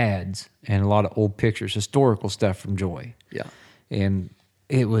old ads and a lot of old pictures, historical stuff from Joy. Yeah. And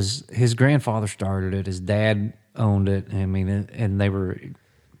it was, his grandfather started it, his dad owned it. I mean, and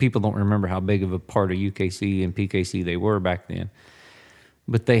people don't remember how big of a part of UKC and PKC they were back then.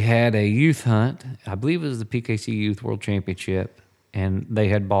 But they had a youth hunt, I believe it was the PKC Youth World Championship, and they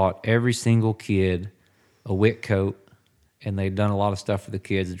had bought every single kid a Wick coat, and they'd done a lot of stuff for the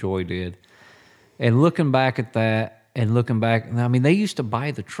kids, Joy did. And looking back at that, I mean, they used to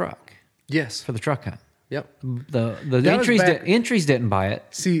buy the truck. Yes. For the truck hunt. Yep. The entries didn't buy it.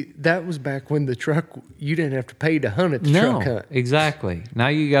 See, that was back when the truck, you didn't have to pay to hunt at the truck hunt. Exactly. Now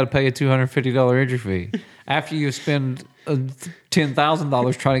you got to pay a $250 entry fee after you spend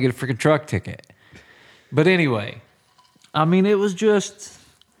 $10,000 trying to get a freaking truck ticket. But anyway, I mean, it was just,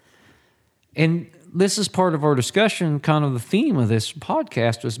 and this is part of our discussion, kind of the theme of this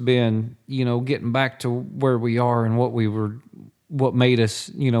podcast has been, getting back to where we are and what made us,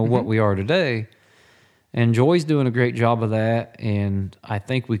 what we are today. And Joy's doing a great job of that. And I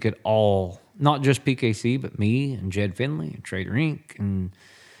think we could all, not just PKC, but me and Jed Finley and Trader Inc.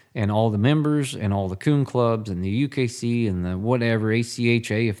 and all the members and all the coon clubs and the UKC and the whatever,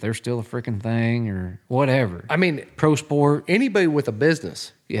 ACHA, if they're still a freaking thing or whatever. I mean, Pro Sport. anybody with a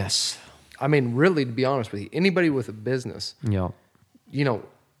business. Yes. I mean, really, to be honest with you, anybody with a business, Yeah. you know,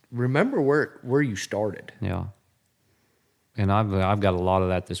 remember where you started. Yeah. And I've got a lot of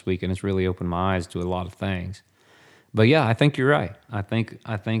that this week, and it's really opened my eyes to a lot of things. But yeah, I think you're right. I think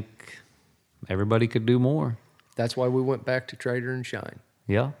everybody could do more. That's why we went back to Trader and Shine.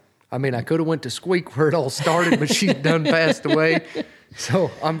 Yeah. I mean, I could have went to Squeak where it all started, but she's done passed away.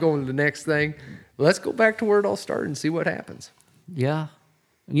 So I'm going to the next thing. Let's go back to where it all started and see what happens. Yeah.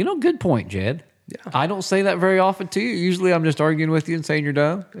 Good point, Jed. Yeah. I don't say that very often to you. Usually I'm just arguing with you and saying you're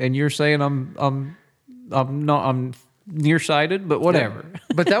dumb, and you're saying I'm nearsighted, but whatever. Yeah.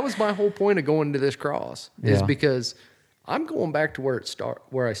 But that was my whole point of going to this cross is Yeah. because I'm going back to where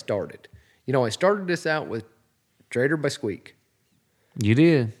I started. I started this out with Trader by Squeak. You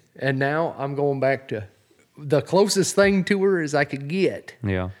did. And now I'm going back to the closest thing to her as I could get.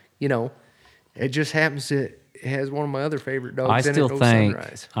 Yeah. It just happens to it has one of my other favorite dogs in it, Old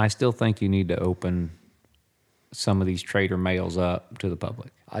Sunrise. I still think you need to open some of these trader males up to the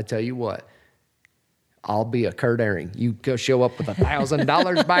public. I tell you what, I'll be a Kurt Ehring. You go show up with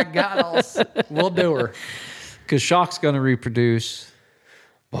 $1,000, by God, we'll do her. Because Shock's going to reproduce.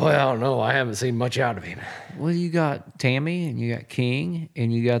 Boy, I don't know. I haven't seen much out of him. Well, you got Tammy, and you got King,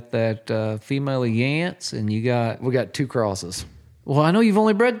 and you got that female Yance, and you got... We got 2 crosses. Well, I know you've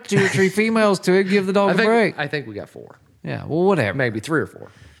only bred 2 or 3 females to it. Give the dog a break. I think we got 4. Yeah, well, whatever. Maybe 3 or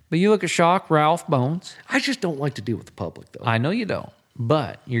 4. But you look at Shock, Ralph, Bones. I just don't like to deal with the public, though. I know you don't.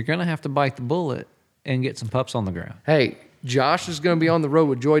 But you're going to have to bite the bullet and get some pups on the ground. Hey, Josh is going to be on the road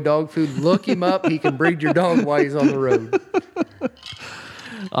with Joy Dog Food. Look him up. He can breed your dog while he's on the road.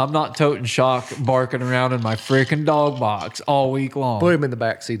 I'm not toting Shock barking around in my freaking dog box all week long. Put him in the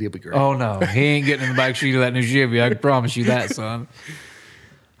back seat. He'll be great. Oh, no. He ain't getting in the back seat of that new Chevy. I can promise you that, son.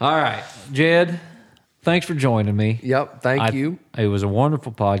 All right. Jed, thanks for joining me. Yep. Thank you. It was a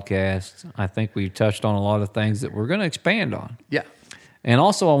wonderful podcast. I think we touched on a lot of things that we're going to expand on. Yeah. And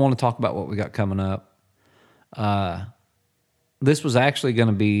also, I want to talk about what we got coming up. This was actually going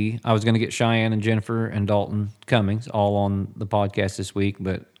to be, I was going to get Cheyenne and Jennifer and Dalton Cummings all on the podcast this week,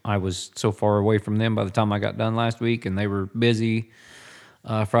 but I was so far away from them by the time I got done last week, and they were busy.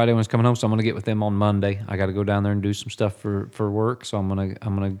 Friday when I was coming home, so I'm going to get with them on Monday. I got to go down there and do some stuff for work, so I'm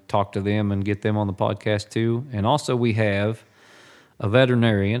gonna talk to them and get them on the podcast too. And also, we have a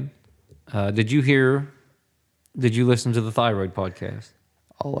veterinarian. Did you listen to the thyroid podcast?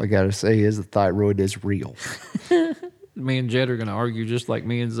 All I got to say is the thyroid is real. Me and Jed are going to argue just like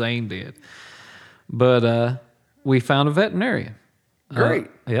me and Zane did. But we found a veterinarian. Great.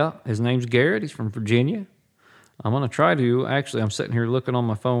 Yeah, his name's Garrett. He's from Virginia. I'm going to try to, actually, I'm sitting here looking on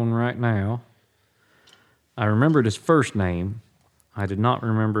my phone right now. I remembered his first name. I did not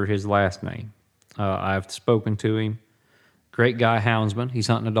remember his last name. I've spoken to him. Great guy, houndsman. He's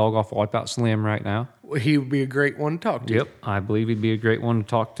hunting a dog off Wipeout Slim right now. Well, he would be a great one to talk to. Yep, I believe he'd be a great one to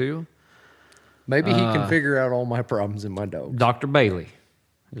talk to. Maybe he can figure out all my problems in my dog. Dr. Bailey.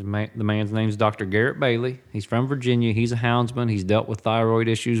 The man's name is Dr. Garrett Bailey. He's from Virginia. He's a houndsman. He's dealt with thyroid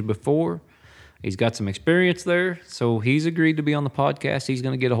issues before. He's got some experience there, so he's agreed to be on the podcast. He's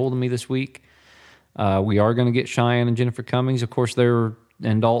going to get a hold of me this week. We are going to get Cheyenne and Jennifer Cummings. Of course,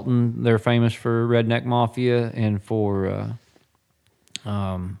 and Dalton, they're famous for Redneck Mafia and for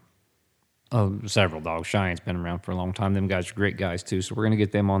several dogs. Cheyenne's been around for a long time. Them guys are great guys, too, so we're going to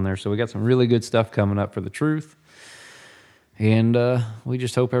get them on there. So we got some really good stuff coming up for the truth. And we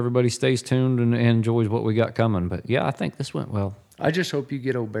just hope everybody stays tuned and enjoys what we got coming. But, yeah, I think this went well. I just hope you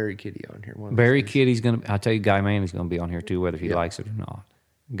get old Barry Kitty on here. Barry Kitty's going to, I'll tell you, Guy Manning's going to be on here, too, whether he likes it or not.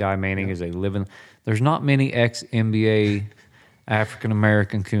 Guy Manning is a living, there's not many ex-NBA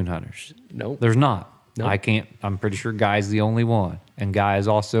African-American coon hunters. Nope. There's not. Nope. I'm pretty sure Guy's the only one. And Guy is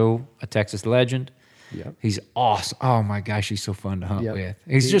also a Texas legend. Yep. He's awesome. Oh my gosh, he's so fun to hunt Yep. with.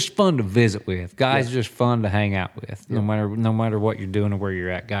 He's just fun to visit with. Guy's just fun to hang out with. Yep. No matter what you're doing or where you're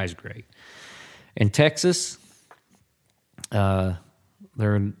at, Guy's great. In Texas,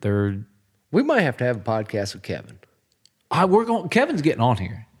 they're We might have to have a podcast with Kevin. Kevin's getting on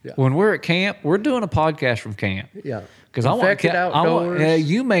here. Yeah. When we're at camp, we're doing a podcast from camp. Yeah. Because I want Infected Outdoors.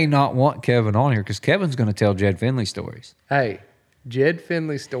 you may not want Kevin on here because Kevin's going to tell Jed Finley stories. Hey, Jed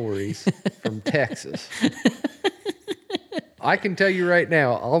Finley stories from Texas. I can tell you right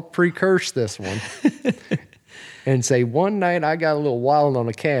now, I'll pre-curse this one. and say, one night I got a little wild on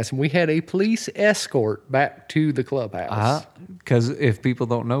a cast, and we had a police escort back to the clubhouse. Because if people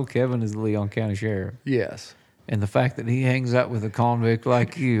don't know, Kevin is the Leon County Sheriff. Yes. And the fact that he hangs out with a convict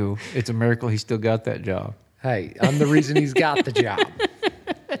like you, it's a miracle he still got that job. Hey, I'm the reason he's got the job.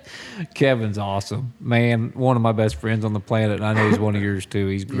 Kevin's awesome. Man, one of my best friends on the planet, and I know he's one of yours too.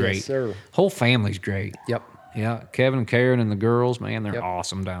 He's great. Yes, sir. Whole family's great. Yep. Yeah, Kevin and Karen and the girls, man, they're Yep.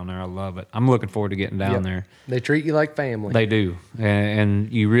 awesome down there. I love it. I'm looking forward to getting down Yep. there. They treat you like family. They do, and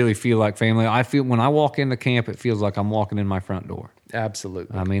you really feel like family. I feel when I walk into camp, it feels like I'm walking in my front door.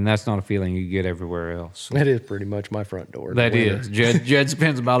 Absolutely. I mean, that's not a feeling you get everywhere else. That is pretty much my front door. That is. Jed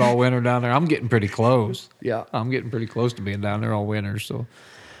spends about all winter down there. I'm getting pretty close. Yeah. I'm getting pretty close to being down there all winter. So,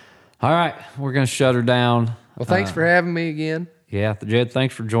 all right, we're going to shut her down. Well, thanks for having me again. Yeah, Jed,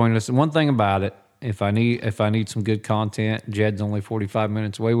 thanks for joining us. And one thing about it, if I need some good content, Jed's only 45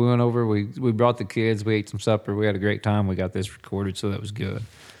 minutes away. We went over, we brought the kids, we ate some supper, we had a great time. We got this recorded, so that was good.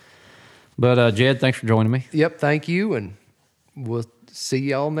 But Jed, thanks for joining me. Yep, thank you, and we'll see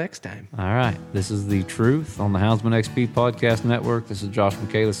y'all next time. All right, this is The Truth on the Houndsman XP Podcast Network. This is Josh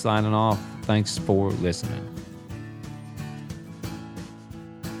Michaelis signing off. Thanks for listening.